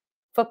like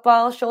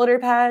football shoulder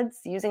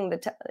pads using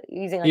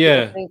using like the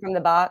Yeah. opening from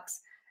the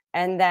box.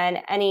 And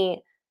then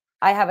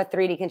I have a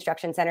 3D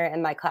construction center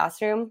in my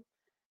classroom.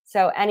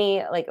 So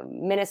any like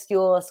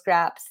minuscule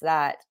scraps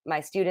that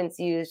my students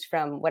used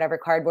from whatever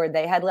cardboard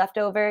they had left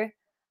over,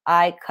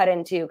 I cut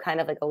into kind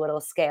of like a little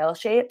scale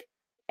shape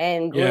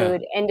and Yeah.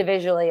 glued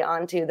individually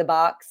onto the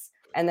box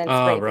and then Ah,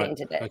 spray right.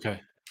 painted it.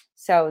 Okay.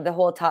 So the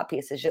whole top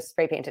piece is just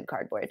spray painted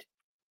cardboard,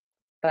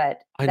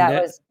 but I that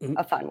ne- was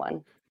a fun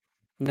one.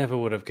 never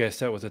would have guessed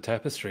that was a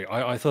tapestry.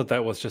 I thought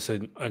that was just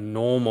a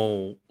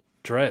normal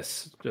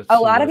dress, just A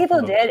from lot of the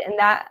people did, and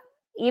that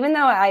even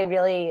though I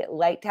really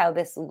liked how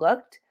this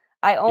looked,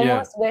 I yeah.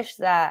 almost wish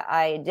that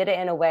I did it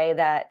in a way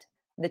that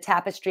the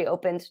tapestry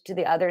opened to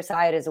the other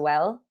side as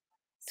well,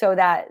 so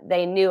that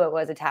they knew it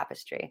was a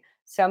tapestry.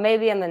 So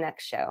maybe in the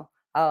next show,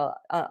 I'll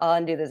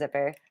undo the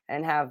zipper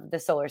and have the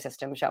solar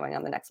system showing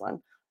on the next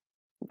one.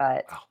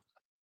 But Wow.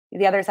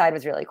 the other side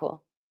was really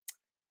cool.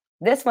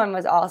 This one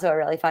was also a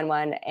really fun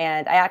one,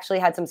 and I actually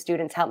had some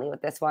students help me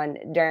with this one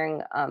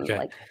during, Okay.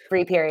 like,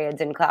 free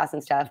periods in class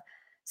and stuff.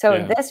 So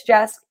Yeah. this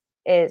dress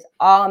is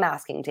all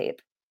masking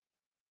tape.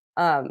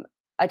 Um,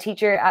 a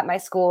teacher at my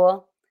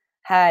school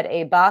had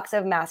a box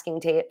of masking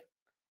tape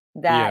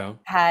that Yeah.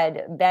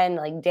 had been,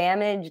 like,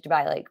 damaged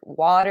by, like,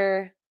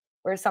 water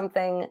or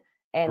something,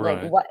 and,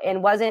 like, Right. what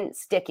and wasn't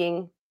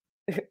sticking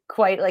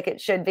quite like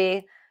it should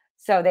be.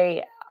 So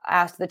they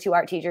asked the 2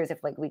 art teachers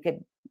if, like, we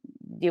could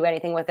do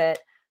anything with it.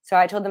 So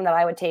I told them that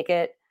I would take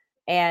it,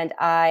 and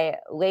I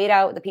laid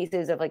out the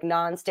pieces of, like,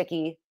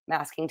 non-sticky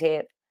masking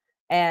tape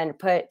and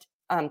put,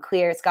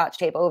 clear Scotch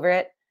tape over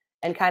it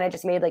and kinda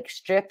just made, like,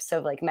 strips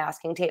of, like,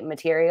 masking tape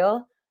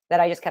material that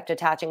I just kept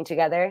attaching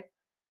together,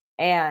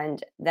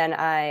 and then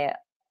I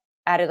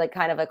added, like,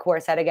 kind of a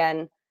corset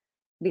again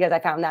because I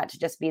found that to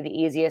just be the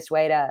easiest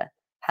way to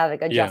have,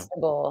 like, Yeah.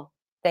 adjustable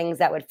things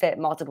that would fit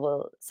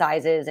multiple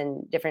sizes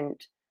and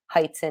different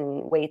heights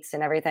and weights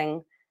and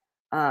everything.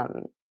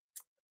 Um,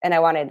 and I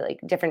wanted, like,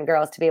 different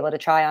girls to be able to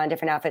try on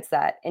different outfits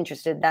that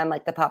interested them,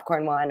 like the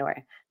popcorn one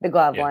or the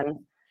glove Yeah.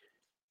 one.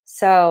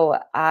 So,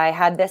 I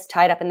had this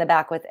tied up in the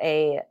back with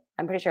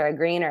I'm pretty sure a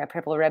green or a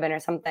purple ribbon or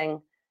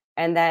something,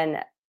 and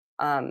then,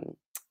 um,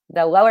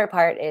 the lower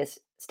part is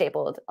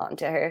stapled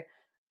onto her,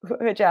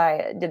 which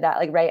I did that,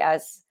 like, right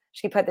as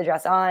she put the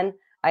dress on.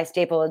 I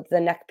stapled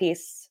the neck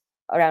piece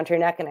around her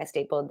neck, and I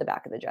stapled the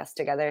back of the dress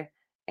together,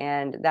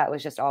 and that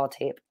was just all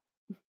tape.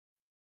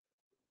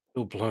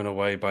 Still blown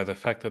away by the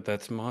fact that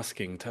that's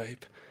masking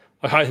tape.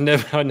 I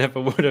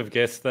never would have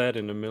guessed that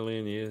in a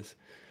million years.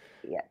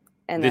 Yeah,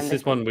 and then This the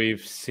is one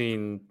we've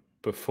seen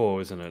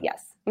before, isn't it?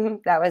 yes,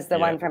 that was the Yeah.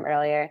 one from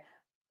earlier,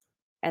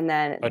 and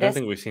then I don't this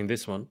think we've seen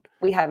this one.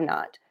 we have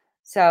not.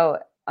 So,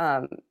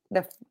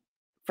 the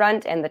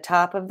front and the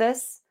top of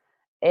this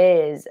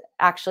is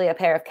actually a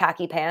pair of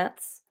khaki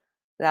pants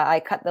that I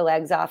cut the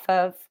legs off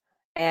of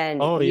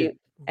and Oh, yeah.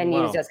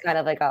 used Wow. as kind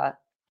of like a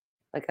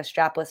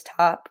strapless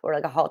top or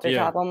like a halter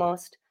Yeah. top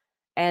almost.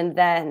 And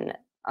then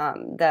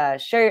the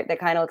shirt that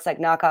kind of looks like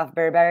knockoff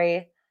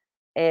Burberry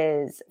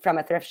is from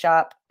a thrift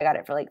shop. I got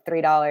it for like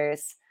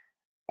 $3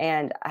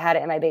 and I had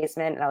it in my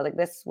basement and I was like,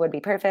 this would be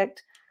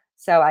perfect.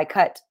 So I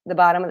cut the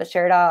bottom of the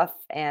shirt off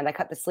and I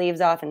cut the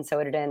sleeves off and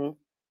sewed it in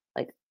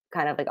like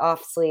kind of like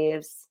off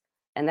sleeves.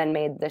 and then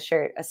made the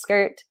shirt a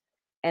skirt,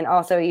 and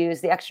also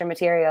used the extra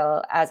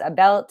material as a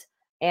belt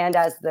and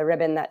as the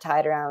ribbon that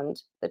tied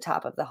around the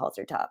top of the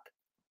halter top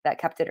that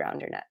kept it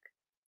around her neck.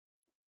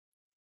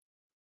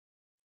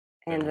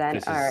 And And then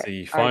this is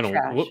the our final.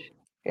 trash. Whoop.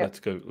 Yep.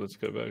 Let's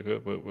go back.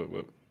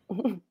 Whoop.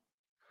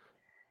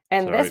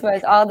 And Sorry. this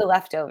was all the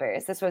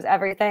leftovers. This was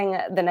everything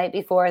the night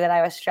before that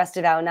I was stressed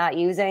about not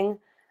using,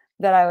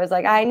 that I was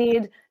like, I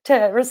need to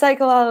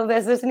recycle all of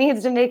this. This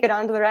needs to make it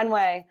onto the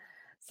runway.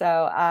 So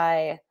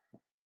I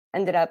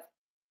ended up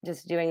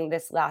just doing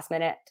this last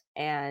minute,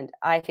 and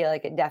I feel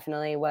like it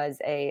definitely was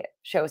a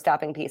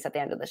show-stopping piece at the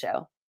end of the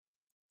show.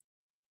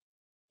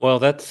 Well,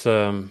 that's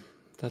a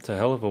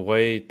hell of a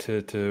way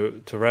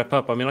to wrap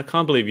up. I mean, I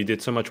can't believe you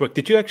did so much work.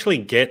 Did you actually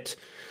get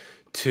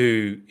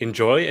to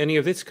enjoy any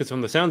of this? Because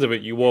from the sounds of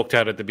it, you walked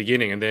out at the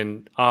beginning, and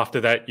then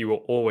after that, you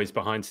were always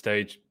behind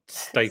stage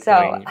So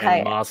stapling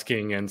and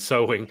masking and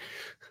sewing.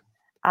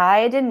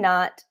 I did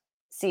not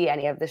see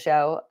any of the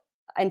show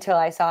until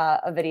I saw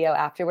a video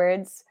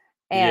afterwards.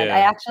 And I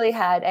Yeah. actually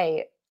had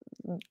a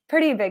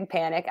pretty big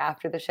panic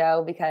after the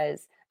show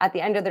because at the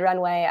end of the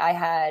runway, I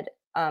had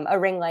a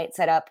ring light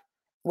set up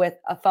with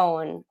a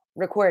phone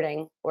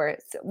recording, or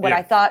what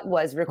I thought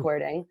was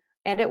recording,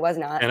 and it was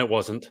not. And it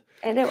wasn't.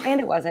 And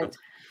it wasn't.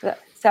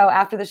 So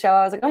after the show,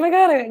 I was like, "Oh my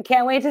god, I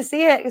can't wait to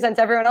see it!" Since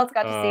everyone else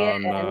got to see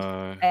it,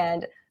 No.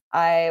 and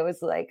I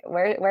was like,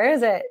 "Where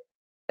is it?"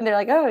 And they're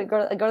like, "Oh,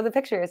 go to the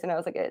pictures." And I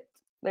was like,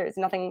 "There's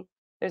nothing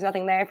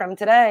there from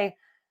today."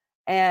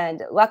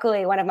 And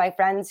luckily, one of my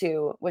friends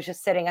who was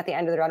just sitting at the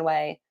end of the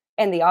runway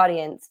in the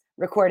audience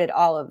recorded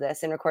all of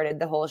this and recorded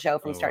the whole show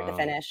from start to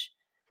finish.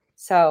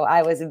 So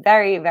I was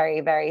very,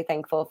 very, very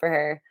thankful for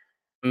her.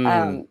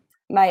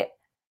 My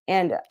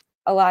and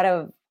a lot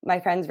of my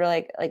friends were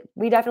like,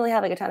 we definitely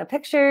have like a ton of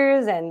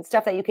pictures and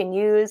stuff that you can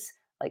use,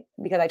 like,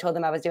 because I told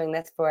them I was doing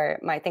this for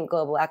my Think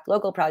Global Act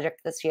Local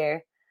project this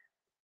year.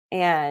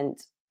 And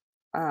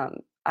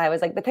I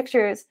was like, the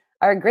pictures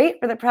are great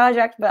for the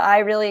project, but I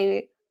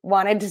really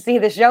wanted to see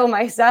the show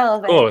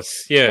myself. Of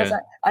course, yeah. It's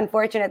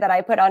unfortunate that I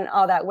put on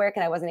all that work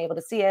and I wasn't able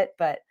to see it,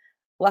 but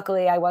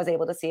luckily I was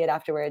able to see it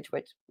afterwards,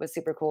 which was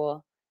super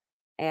cool.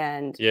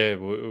 And yeah,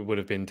 it would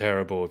have been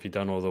terrible if you'd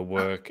done all the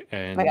work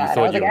and my you God, I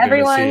thought was you like, were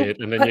going to see everyone, it,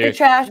 and then put the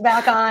trash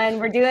back on.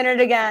 We're doing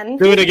it again.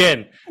 do it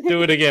again.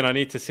 Do it again. I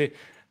need to see.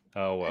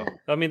 Oh well.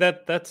 I mean,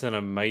 that's an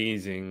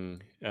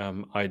amazing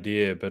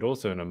idea, but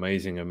also an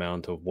amazing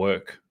amount of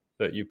work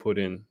that you put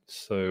in.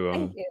 So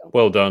Thank you.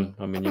 well done.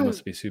 I mean, you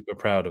must be super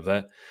proud of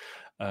that.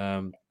 I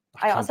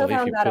can't also believe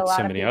found you that a put so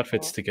lot of many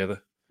outfits people,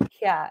 together.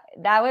 yeah,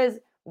 that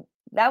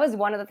was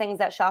one of the things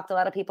that shocked a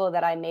lot of people,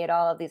 that I made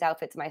all of these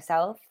outfits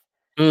myself.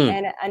 Mm,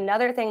 And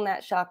another thing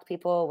that shocked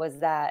people was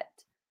that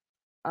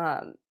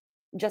um,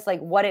 just like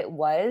what it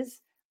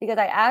was, because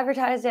I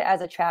advertised it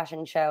as a trash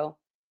and show,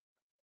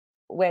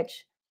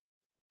 which,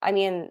 I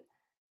mean,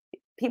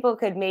 people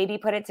could maybe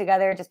put it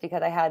together just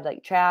because I had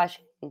like trash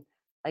and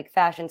like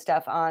fashion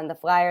stuff on the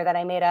flyer that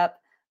I made up.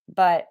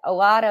 But a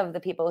lot of the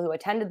people who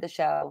attended the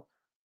show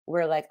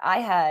were like, I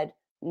had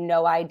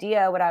no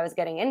idea what I was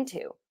getting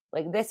into.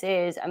 Like, this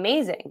is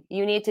amazing.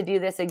 You need to do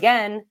this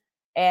again.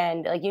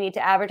 And like, you need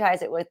to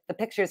advertise it with the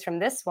pictures from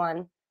this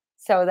one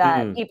so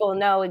that mm. people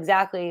know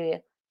exactly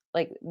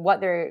like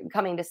what they're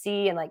coming to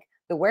see, and like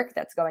the work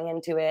that's going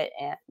into it,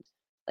 and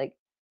like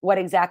what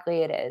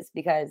exactly it is.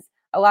 Because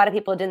a lot of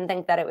people didn't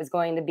think that it was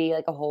going to be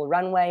like a whole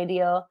runway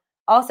deal.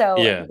 Also,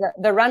 Yeah,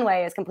 the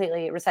runway is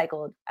completely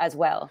recycled as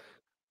well.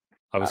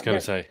 I was going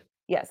to The say.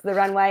 Yes, the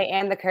runway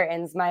and the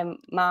curtains. My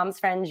mom's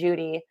friend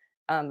Judy,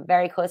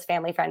 very close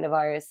family friend of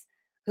ours,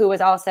 who was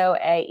also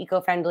a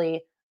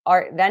eco-friendly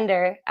art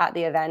vendor at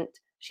the event.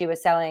 She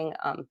was selling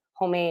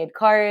homemade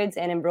cards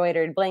and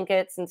embroidered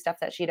blankets and stuff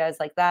that she does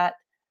like that.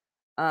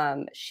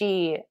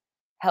 She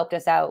helped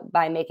us out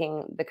by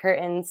making the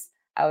curtains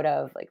out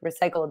of like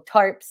recycled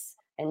tarps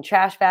and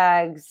trash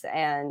bags,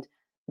 and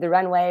the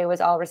runway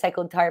was all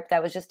recycled tarp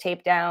that was just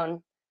taped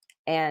down,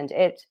 and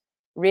it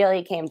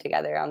really came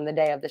together on the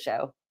day of the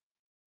show.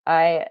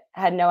 I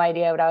had no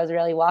idea what I was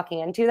really walking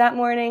into that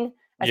morning,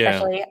 Yeah.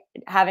 especially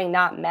having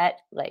not met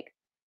like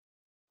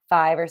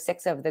 5 or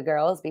 6 of the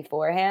girls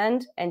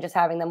beforehand, and just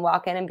having them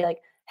walk in and be like,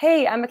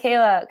 "Hey, I'm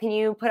Mikala. Can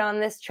you put on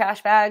this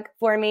trash bag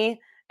for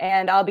me?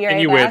 And I'll be Can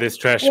right you wear back." this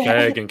trash Yeah.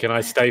 bag, and can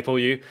I staple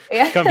you?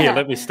 Come here, Yeah.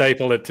 let me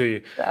staple it to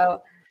you.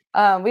 So,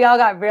 we all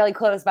got really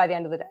close by the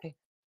end of the day.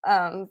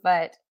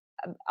 But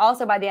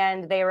also by the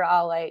end, they were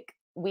all like,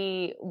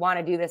 "We want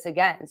to do this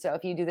again. So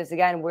if you do this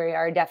again, we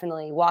are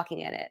definitely walking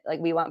in it. Like,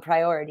 we want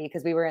priority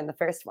because we were in the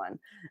first one."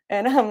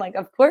 And I'm like,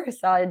 "Of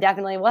course, I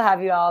definitely will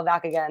have you all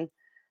back again."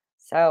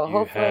 So You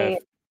hopefully,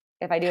 have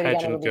if I do it again, it'll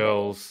pageant be bigger.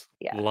 girls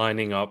Yeah.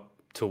 lining up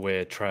to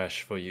wear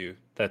trash for you.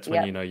 That's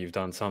when you Yep. know you've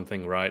done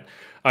something right.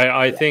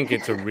 I Yeah. think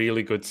it's a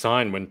really good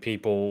sign when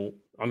people,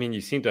 I mean,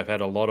 you seem to have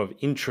had a lot of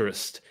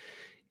interest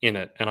in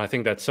it. And I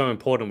think that's so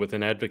important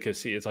within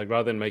advocacy. It's like,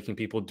 rather than making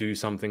people do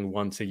something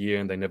once a year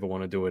and they never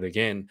want to do it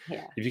again,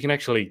 Yeah. if you can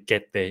actually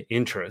get their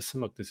interest,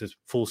 and look, this is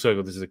full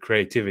circle, this is a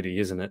creativity,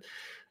 isn't it?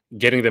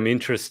 getting them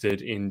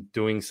interested in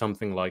doing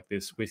something like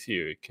this with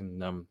you, it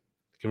can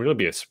really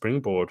be a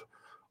springboard Yeah.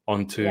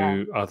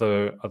 onto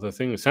other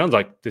things. Sounds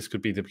like this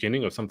could be the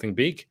beginning of something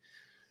big.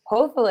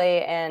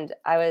 Hopefully, and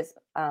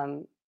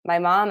my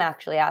mom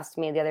actually asked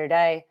me the other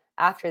day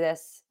after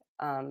this,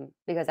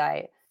 because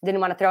I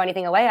didn't want to throw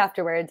anything away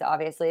afterwards,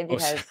 obviously, Of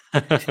because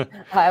course.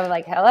 I was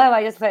like, "Hello,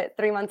 I just put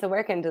 3 months of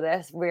work into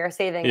this. We are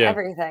saving Yeah,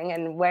 everything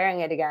and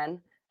wearing it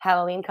again,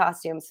 Halloween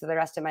costumes for the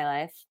rest of my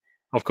life."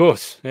 of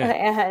course. Yeah.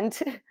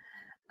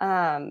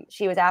 And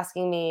she was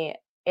asking me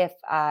if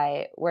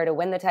I were to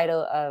win the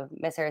title of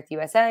Miss Earth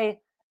USA,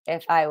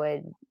 if I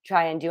would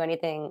try and do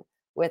anything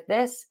with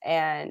this.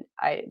 And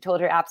I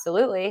told her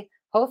absolutely.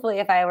 Hopefully,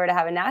 if I were to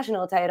have a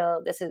national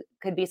title,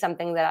 could be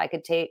something that I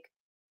could take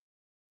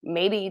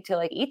maybe to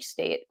like each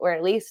state or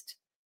at least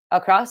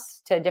across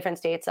to different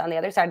states on the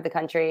other side of the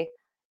country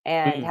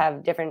and Mm,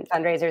 have different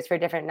fundraisers for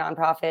different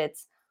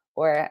nonprofits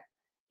or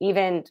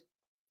even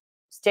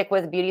stick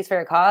with Beauties for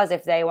a Cause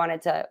if they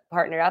wanted to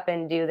partner up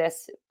and do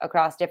this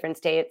across different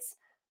states.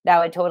 That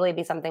would totally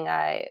be something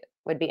I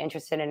would be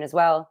interested in as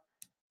well.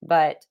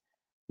 But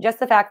just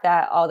the fact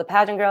that all the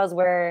pageant girls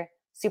were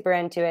super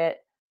into it,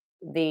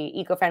 the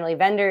eco-friendly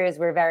vendors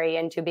were very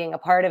into being a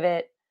part of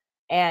it.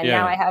 And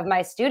now yeah. I have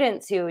my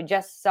students who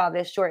just saw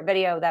this short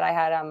video that I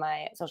had on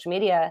my social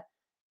media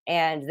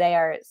and they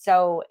are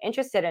so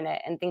interested in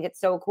it and think it's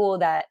so cool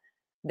that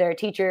their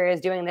teacher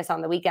is doing this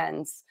on the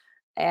weekends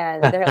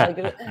and they're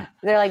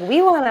like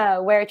we want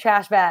to wear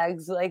trash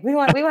bags like we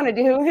want to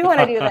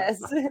do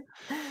this.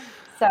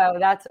 So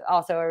that's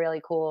also a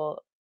really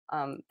cool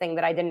thing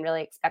that I didn't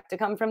really expect to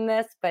come from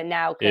this but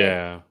now could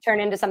Yeah.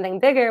 turn into something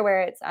bigger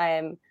where it's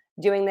I'm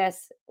doing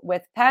this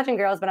with pageant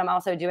girls but I'm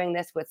also doing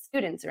this with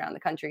students around the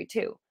country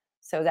too,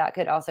 so that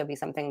could also be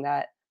something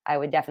that I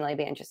would definitely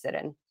be interested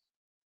in.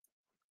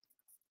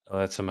 Oh,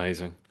 that's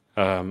amazing.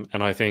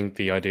 And I think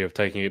the idea of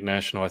taking it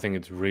national, I think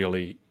it's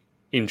really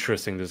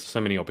interesting. There's so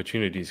many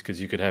opportunities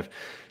because you could have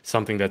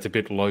something that's a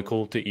bit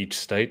local to each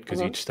state because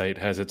Hmm. each state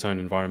has its own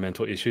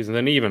environmental issues. And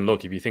then even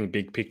look, if you think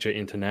big picture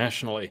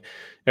internationally,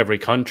 every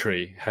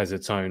country has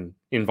its own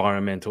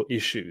environmental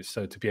issues.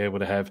 So to be able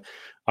to have,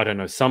 I don't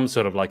know, some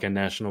sort of like a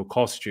national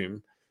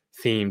costume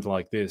themed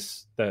like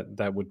this,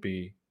 that would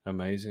be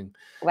amazing.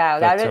 Wow,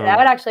 But that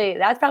would actually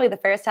that's probably the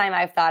first time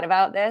I've thought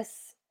about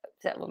this,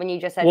 so when you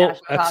just said Well,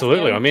 national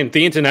absolutely. I costume, mean,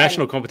 the and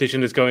international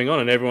competition is going on,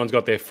 and everyone's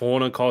got their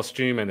fauna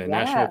costume and their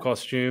national yeah,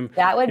 costume.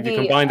 that would If you be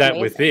combine that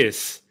with amazing.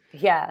 this,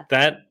 Yeah,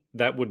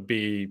 that would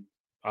be.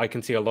 I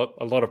can see a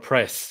lot of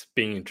press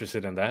being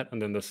interested in that,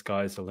 and then the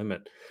sky's the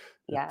limit.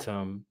 yeah, But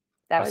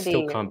that I would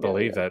still be can't really,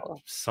 believe really that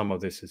cool. some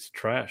of this is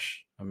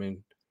trash. I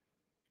mean,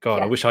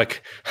 God, I Yeah, wish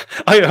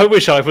I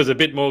wish I was a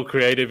bit more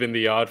creative in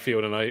the art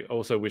field, and I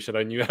also wish that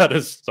I knew how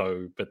to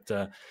sew. But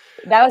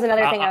that was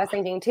another thing I I, was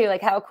thinking too,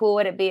 like, how cool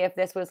would it be if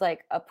this was,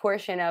 like, a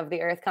portion of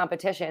the Earth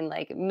competition,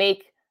 like,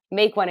 make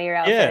one of your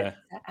outfits, yeah,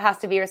 has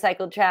to be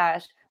recycled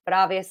trash, but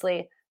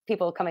obviously,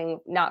 people coming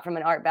not from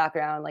an art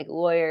background, like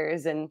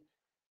lawyers and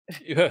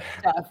yeah.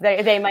 stuff.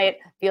 They might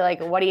be like,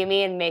 "What do you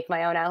mean make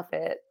my own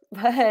outfit?"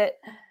 But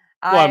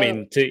Well, I I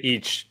mean, to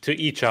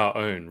each our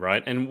own,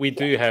 right? And we yeah.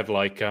 do have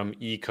like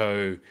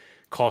eco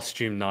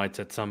costume nights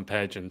at some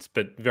pageants,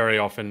 but very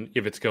often,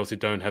 if it's girls who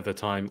don't have the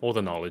time or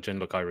the knowledge, and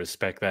look, I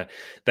respect that,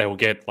 they will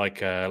get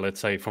like let's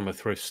say from a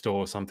thrift store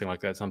or something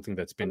like that, something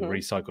that's been Mhm.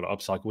 recycled or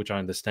upcycled, which I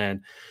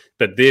understand.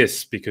 But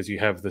this, because you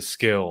have the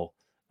skill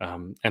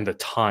and the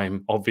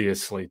time,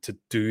 obviously, to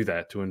do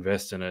that, to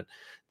invest in it,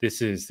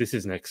 this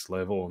is next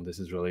level, and this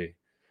is really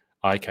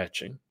eye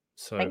catching.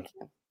 So, Thank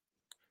you.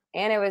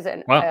 And it was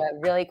a wow,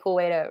 really cool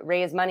way to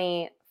raise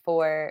money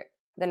for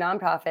the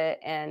nonprofit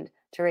and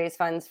to raise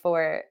funds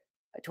for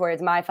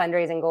towards my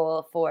fundraising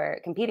goal for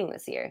competing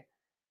this year.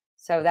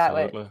 So that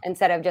would absolutely.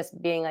 instead of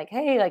just being like,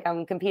 "Hey, like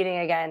I'm competing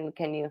again,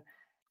 can you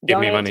Give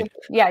me donate to?" money.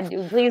 Yeah,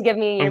 please give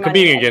me I'm your money.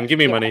 competing again. Give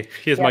me Yeah, money.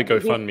 Here's yeah, my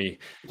GoFundMe.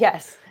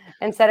 yes.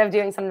 Instead of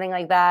doing something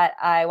like that,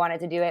 I wanted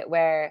to do it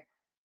where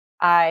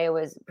I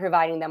was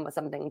providing them with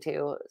something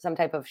to some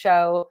type of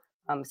show,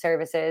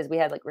 services. We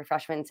had like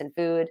refreshments and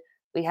food.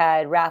 We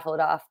had raffled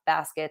off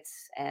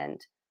baskets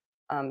and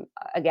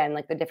again,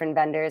 like the different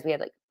vendors. We had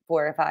like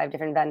 4 or 5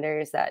 different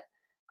vendors that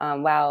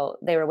while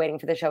they were waiting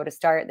for the show to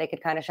start, they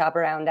could kind of shop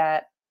around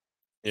at.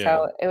 Yeah.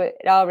 So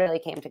it all really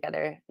came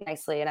together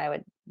nicely, and I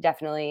would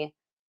definitely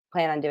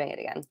plan on doing it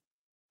again.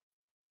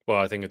 Well,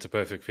 I think it's a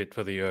perfect fit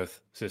for the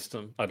Earth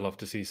system. I'd love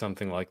to see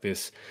something like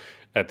this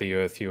at the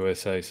Earth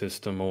USA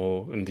system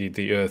or indeed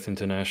the Earth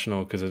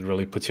International because it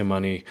really puts your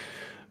money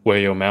where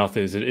your mouth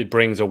is. It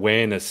brings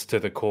awareness to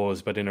the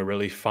cause, but in a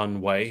really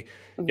fun way.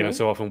 Hmm.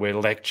 So often we're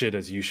lectured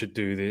as you should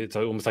do this. It's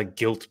almost like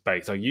guilt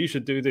based. Like you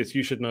should do this,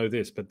 you should know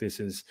this. But this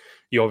is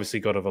you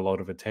obviously got a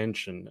lot of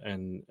attention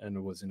and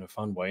it was in a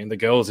fun way. And the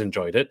girls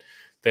enjoyed it.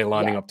 They're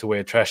lining Yeah, up to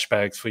wear trash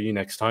bags for you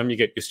next time. You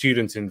get your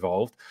students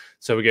involved.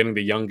 So we're getting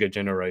the younger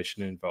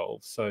generation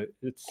involved. So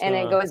it's and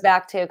it goes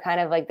back to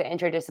kind of like the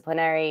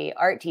interdisciplinary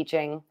art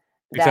teaching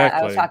that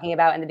I was exactly. talking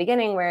about in the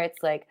beginning, where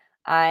it's like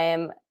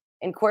I'm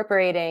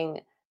incorporating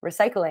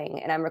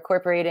recycling and I'm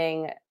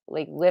incorporating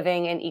like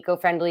living an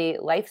eco-friendly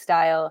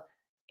lifestyle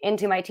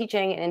into my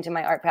teaching and into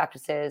my art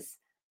practices,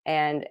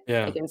 and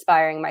Yeah. like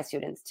inspiring my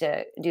students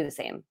to do the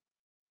same.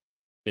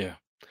 Yeah.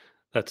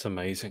 That's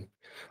amazing.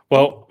 Yeah.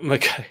 Well,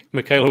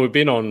 Michaela, we've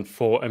been on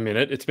for a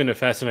minute. It's been a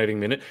fascinating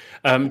minute.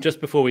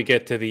 Just before we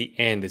get to the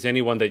end, is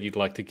anyone that you'd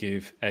like to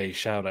give a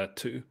shout out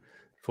to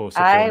for I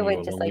supporting you would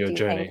just along like your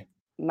to thank journey?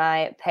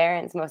 my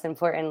parents, most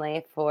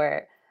importantly,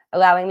 for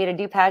allowing me to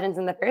do pageants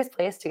in the first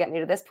place to get me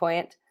to this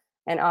point,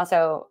 and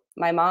also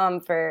my mom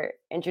for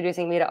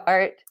introducing me to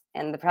art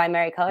and the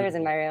primary colors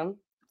in Mhm. my room.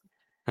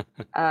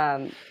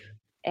 Um,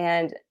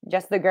 and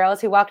just the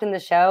girls who walked in the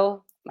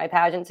show, my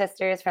pageant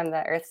sisters from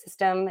the Earth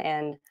system,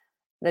 and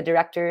the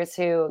directors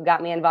who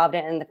got me involved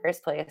in it in the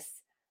first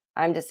place.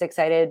 I'm just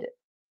excited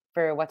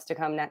for what's to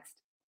come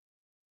next.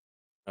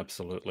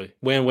 Absolutely.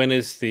 When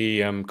is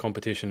the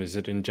competition? Is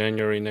it in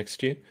January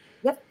next year?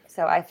 Yep.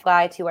 So I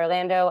fly to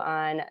Orlando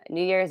on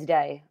New Year's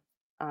Day,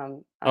 Oh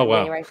on wow.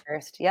 January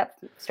 1st. Yep.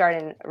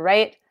 Starting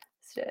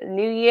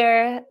New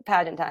Year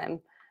pageant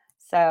time.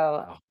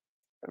 So Wow.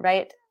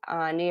 right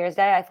on New Year's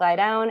Day, I fly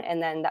down,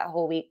 and then that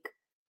whole week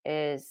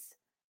is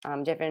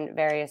different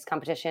various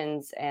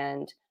competitions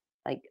and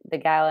like the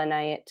gala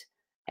night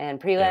and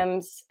Yeah.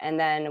 prelims, and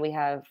then we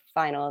have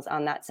finals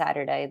on that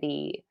Saturday,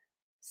 the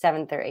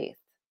 7th or 8th.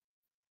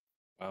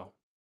 Wow.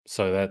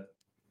 So that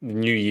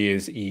New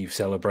Year's Eve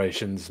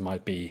celebrations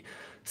might be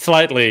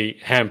slightly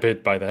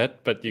hampered by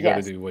that, but you got to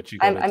Yes, do what you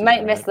got to I do,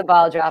 might miss right? the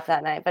ball drop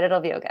that night, but it'll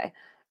be okay.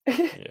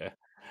 Yeah.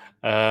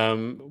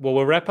 Well,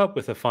 we'll wrap up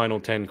with the final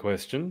 10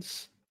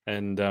 questions.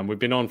 And we've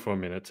been on for a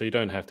minute, so you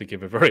don't have to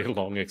give a very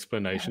long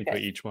explanation for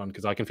Okay. each one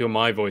because I can feel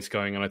my voice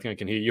going and I think I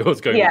can hear yours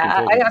going. We've been Yeah,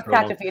 talking I've for so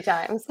cracked long. a few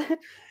times.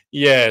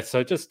 Yeah,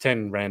 so just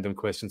 10 random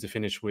questions to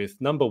finish with.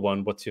 Number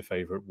one, what's your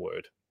favorite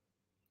word?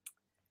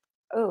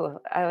 Oh,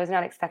 I was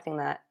not expecting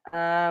that.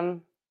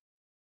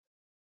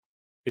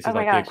 This Oh is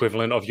my like the gosh.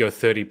 equivalent of your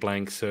 30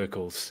 blank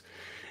circles.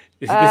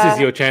 This is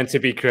Uh, your chance to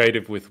be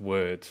creative with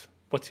words.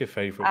 What's your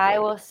favorite I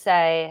word? will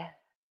say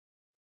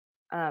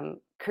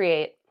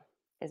create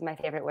is my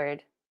favorite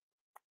word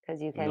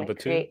because you can Number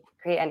two?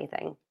 create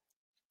anything.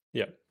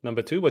 Yeah.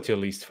 Number two, what's your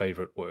least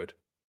favorite word?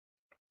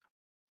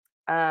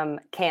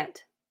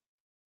 Can't.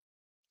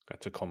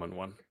 That's a common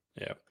one.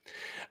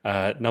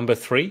 Yeah. Number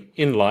three,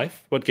 in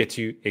life, what gets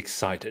you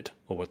excited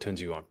or what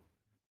turns you on?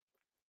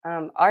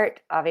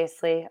 Art,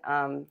 obviously.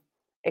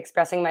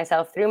 Expressing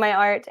myself through my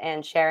art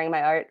and sharing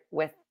my art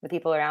with the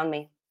people around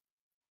me,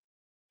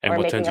 And or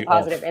what making turns a you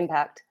positive off?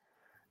 impact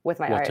with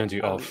my What art. turns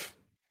you off?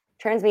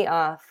 Turns me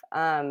off.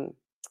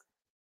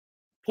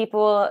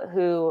 People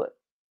who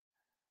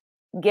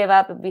give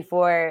up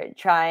before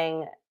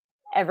trying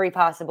every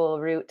possible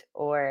route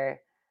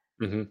or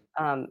Hmm.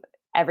 um,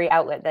 every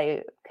outlet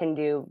they can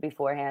do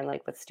beforehand,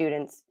 like with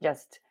students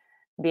just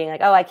being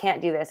like, oh, I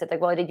can't do this. It's like,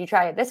 well, did you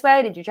try it this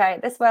way? Did you try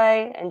it this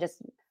way? And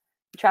just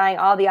trying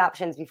all the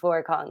options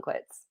before calling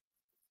quits.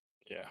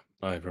 Yeah.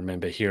 I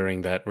remember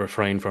hearing that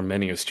refrain from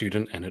many a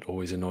student, and it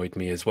always annoyed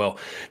me as well.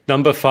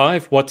 Number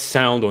five, what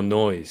sound or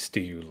noise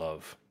do you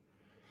love?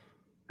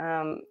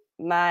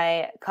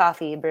 My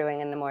coffee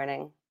brewing in the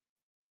morning.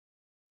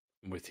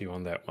 I'm with you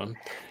on that one.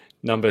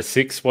 Number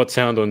six, what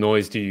sound or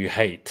noise do you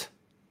hate?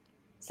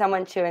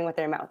 Someone chewing with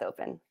their mouth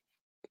open.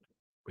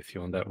 With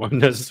you on that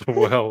one as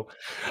well.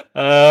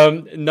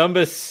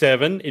 Number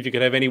seven, if you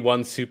could have any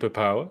one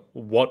superpower,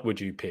 what would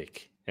you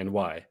pick and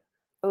why?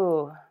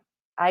 Ooh,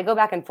 I go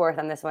back and forth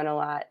on this one a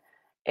lot.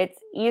 It's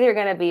either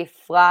going to be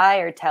fly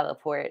or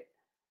teleport,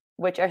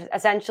 which are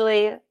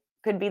essentially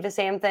could be the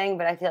same thing,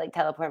 but I feel like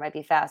teleport might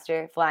be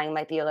faster. Flying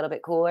might be a little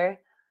bit cooler.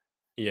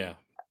 Yeah,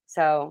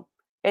 So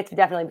it's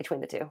definitely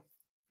between the two.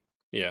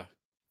 yeah,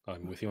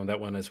 I'm with you on that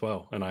one as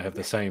well. And I have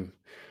the same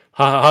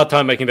hard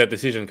time making that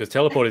decision because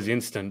teleport is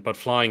instant, but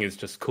flying is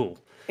just cool.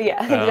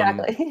 Yeah, Um,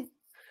 exactly.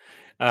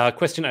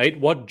 Question eight,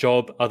 what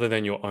job other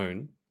than your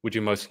own would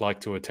you most like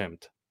to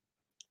attempt?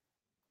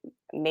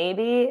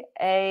 Maybe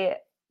a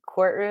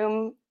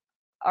courtroom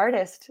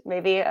artist,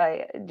 maybe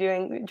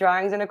doing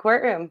drawings in a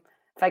courtroom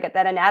if I get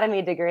that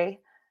anatomy degree.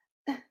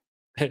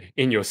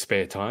 In your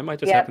spare time, I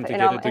just Yep, happen to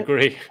get a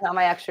degree. and all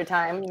my extra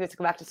time, just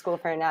go back to school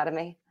for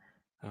anatomy.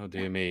 Oh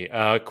dear me.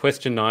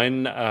 Question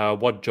nine,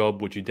 what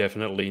job would you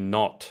definitely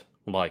not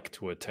like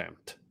to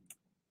attempt?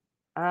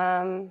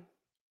 Um,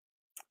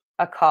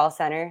 a call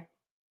center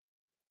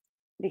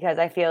because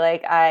I feel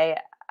like I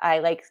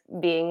like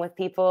being with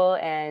people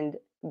and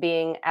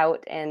being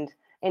out and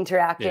Yeah.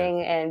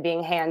 interacting and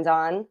being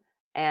hands-on,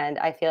 and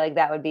I feel like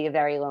that would be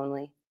very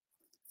lonely.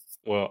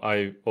 Well,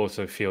 I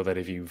also feel that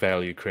if you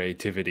value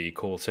creativity,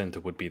 call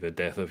center would be the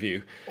death of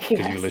you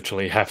because you Yes.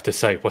 literally have to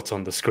say what's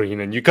on the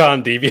screen and you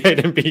can't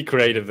deviate and be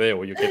creative there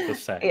or you get the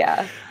sack.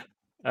 Yeah.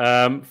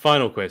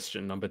 Final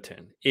question, number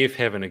 10. If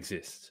heaven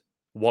exists,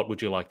 what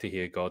would you like to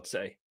hear God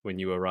say when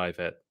you arrive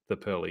at the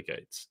pearly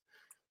gates?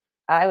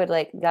 I would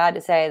like God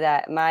to say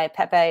that my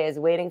Pepe is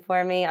waiting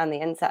for me on the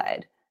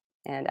inside,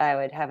 and I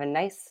would have a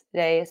nice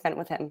day spent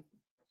with him.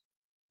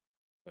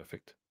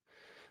 Perfect.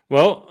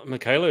 Well,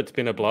 Michaela, it's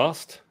been a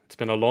blast. it's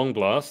been a long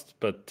blast,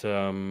 but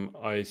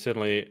I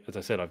certainly, as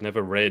I said, I've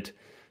never read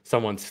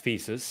someone's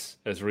thesis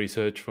as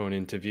research for an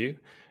interview.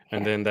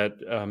 And then that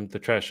the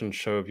trash and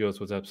show of yours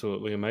was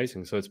absolutely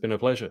amazing. So it's been a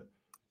pleasure.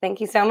 Thank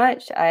you so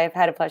much. I've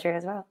had a pleasure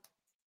as well.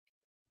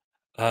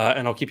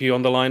 And I'll keep you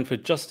on the line for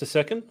just a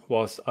second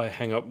whilst I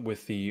hang up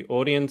with the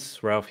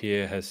audience. Ralph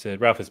here has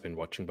said, Ralph has been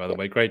watching, by the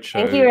way. Great show.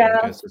 Thank you,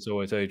 Ralph. And as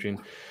always, Adrian.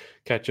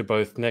 Catch you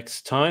both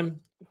next time.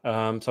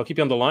 So I'll keep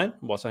you on the line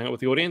whilst I hang out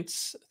with the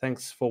audience.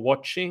 Thanks for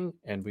watching,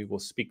 and we will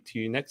speak to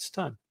you next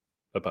time.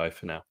 Bye-bye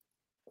for now.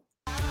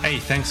 Hey,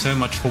 thanks so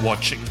much for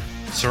watching.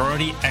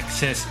 Sorority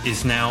Access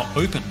is now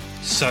open.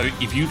 So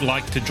if you'd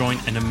like to join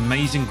an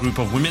amazing group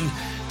of women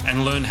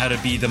and learn how to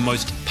be the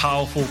most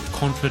powerful,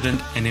 confident,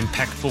 and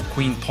impactful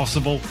queen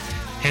possible,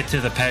 head to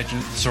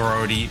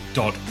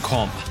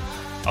thepageantsorority.com.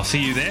 I'll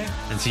see you there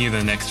and see you in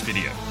the next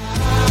video.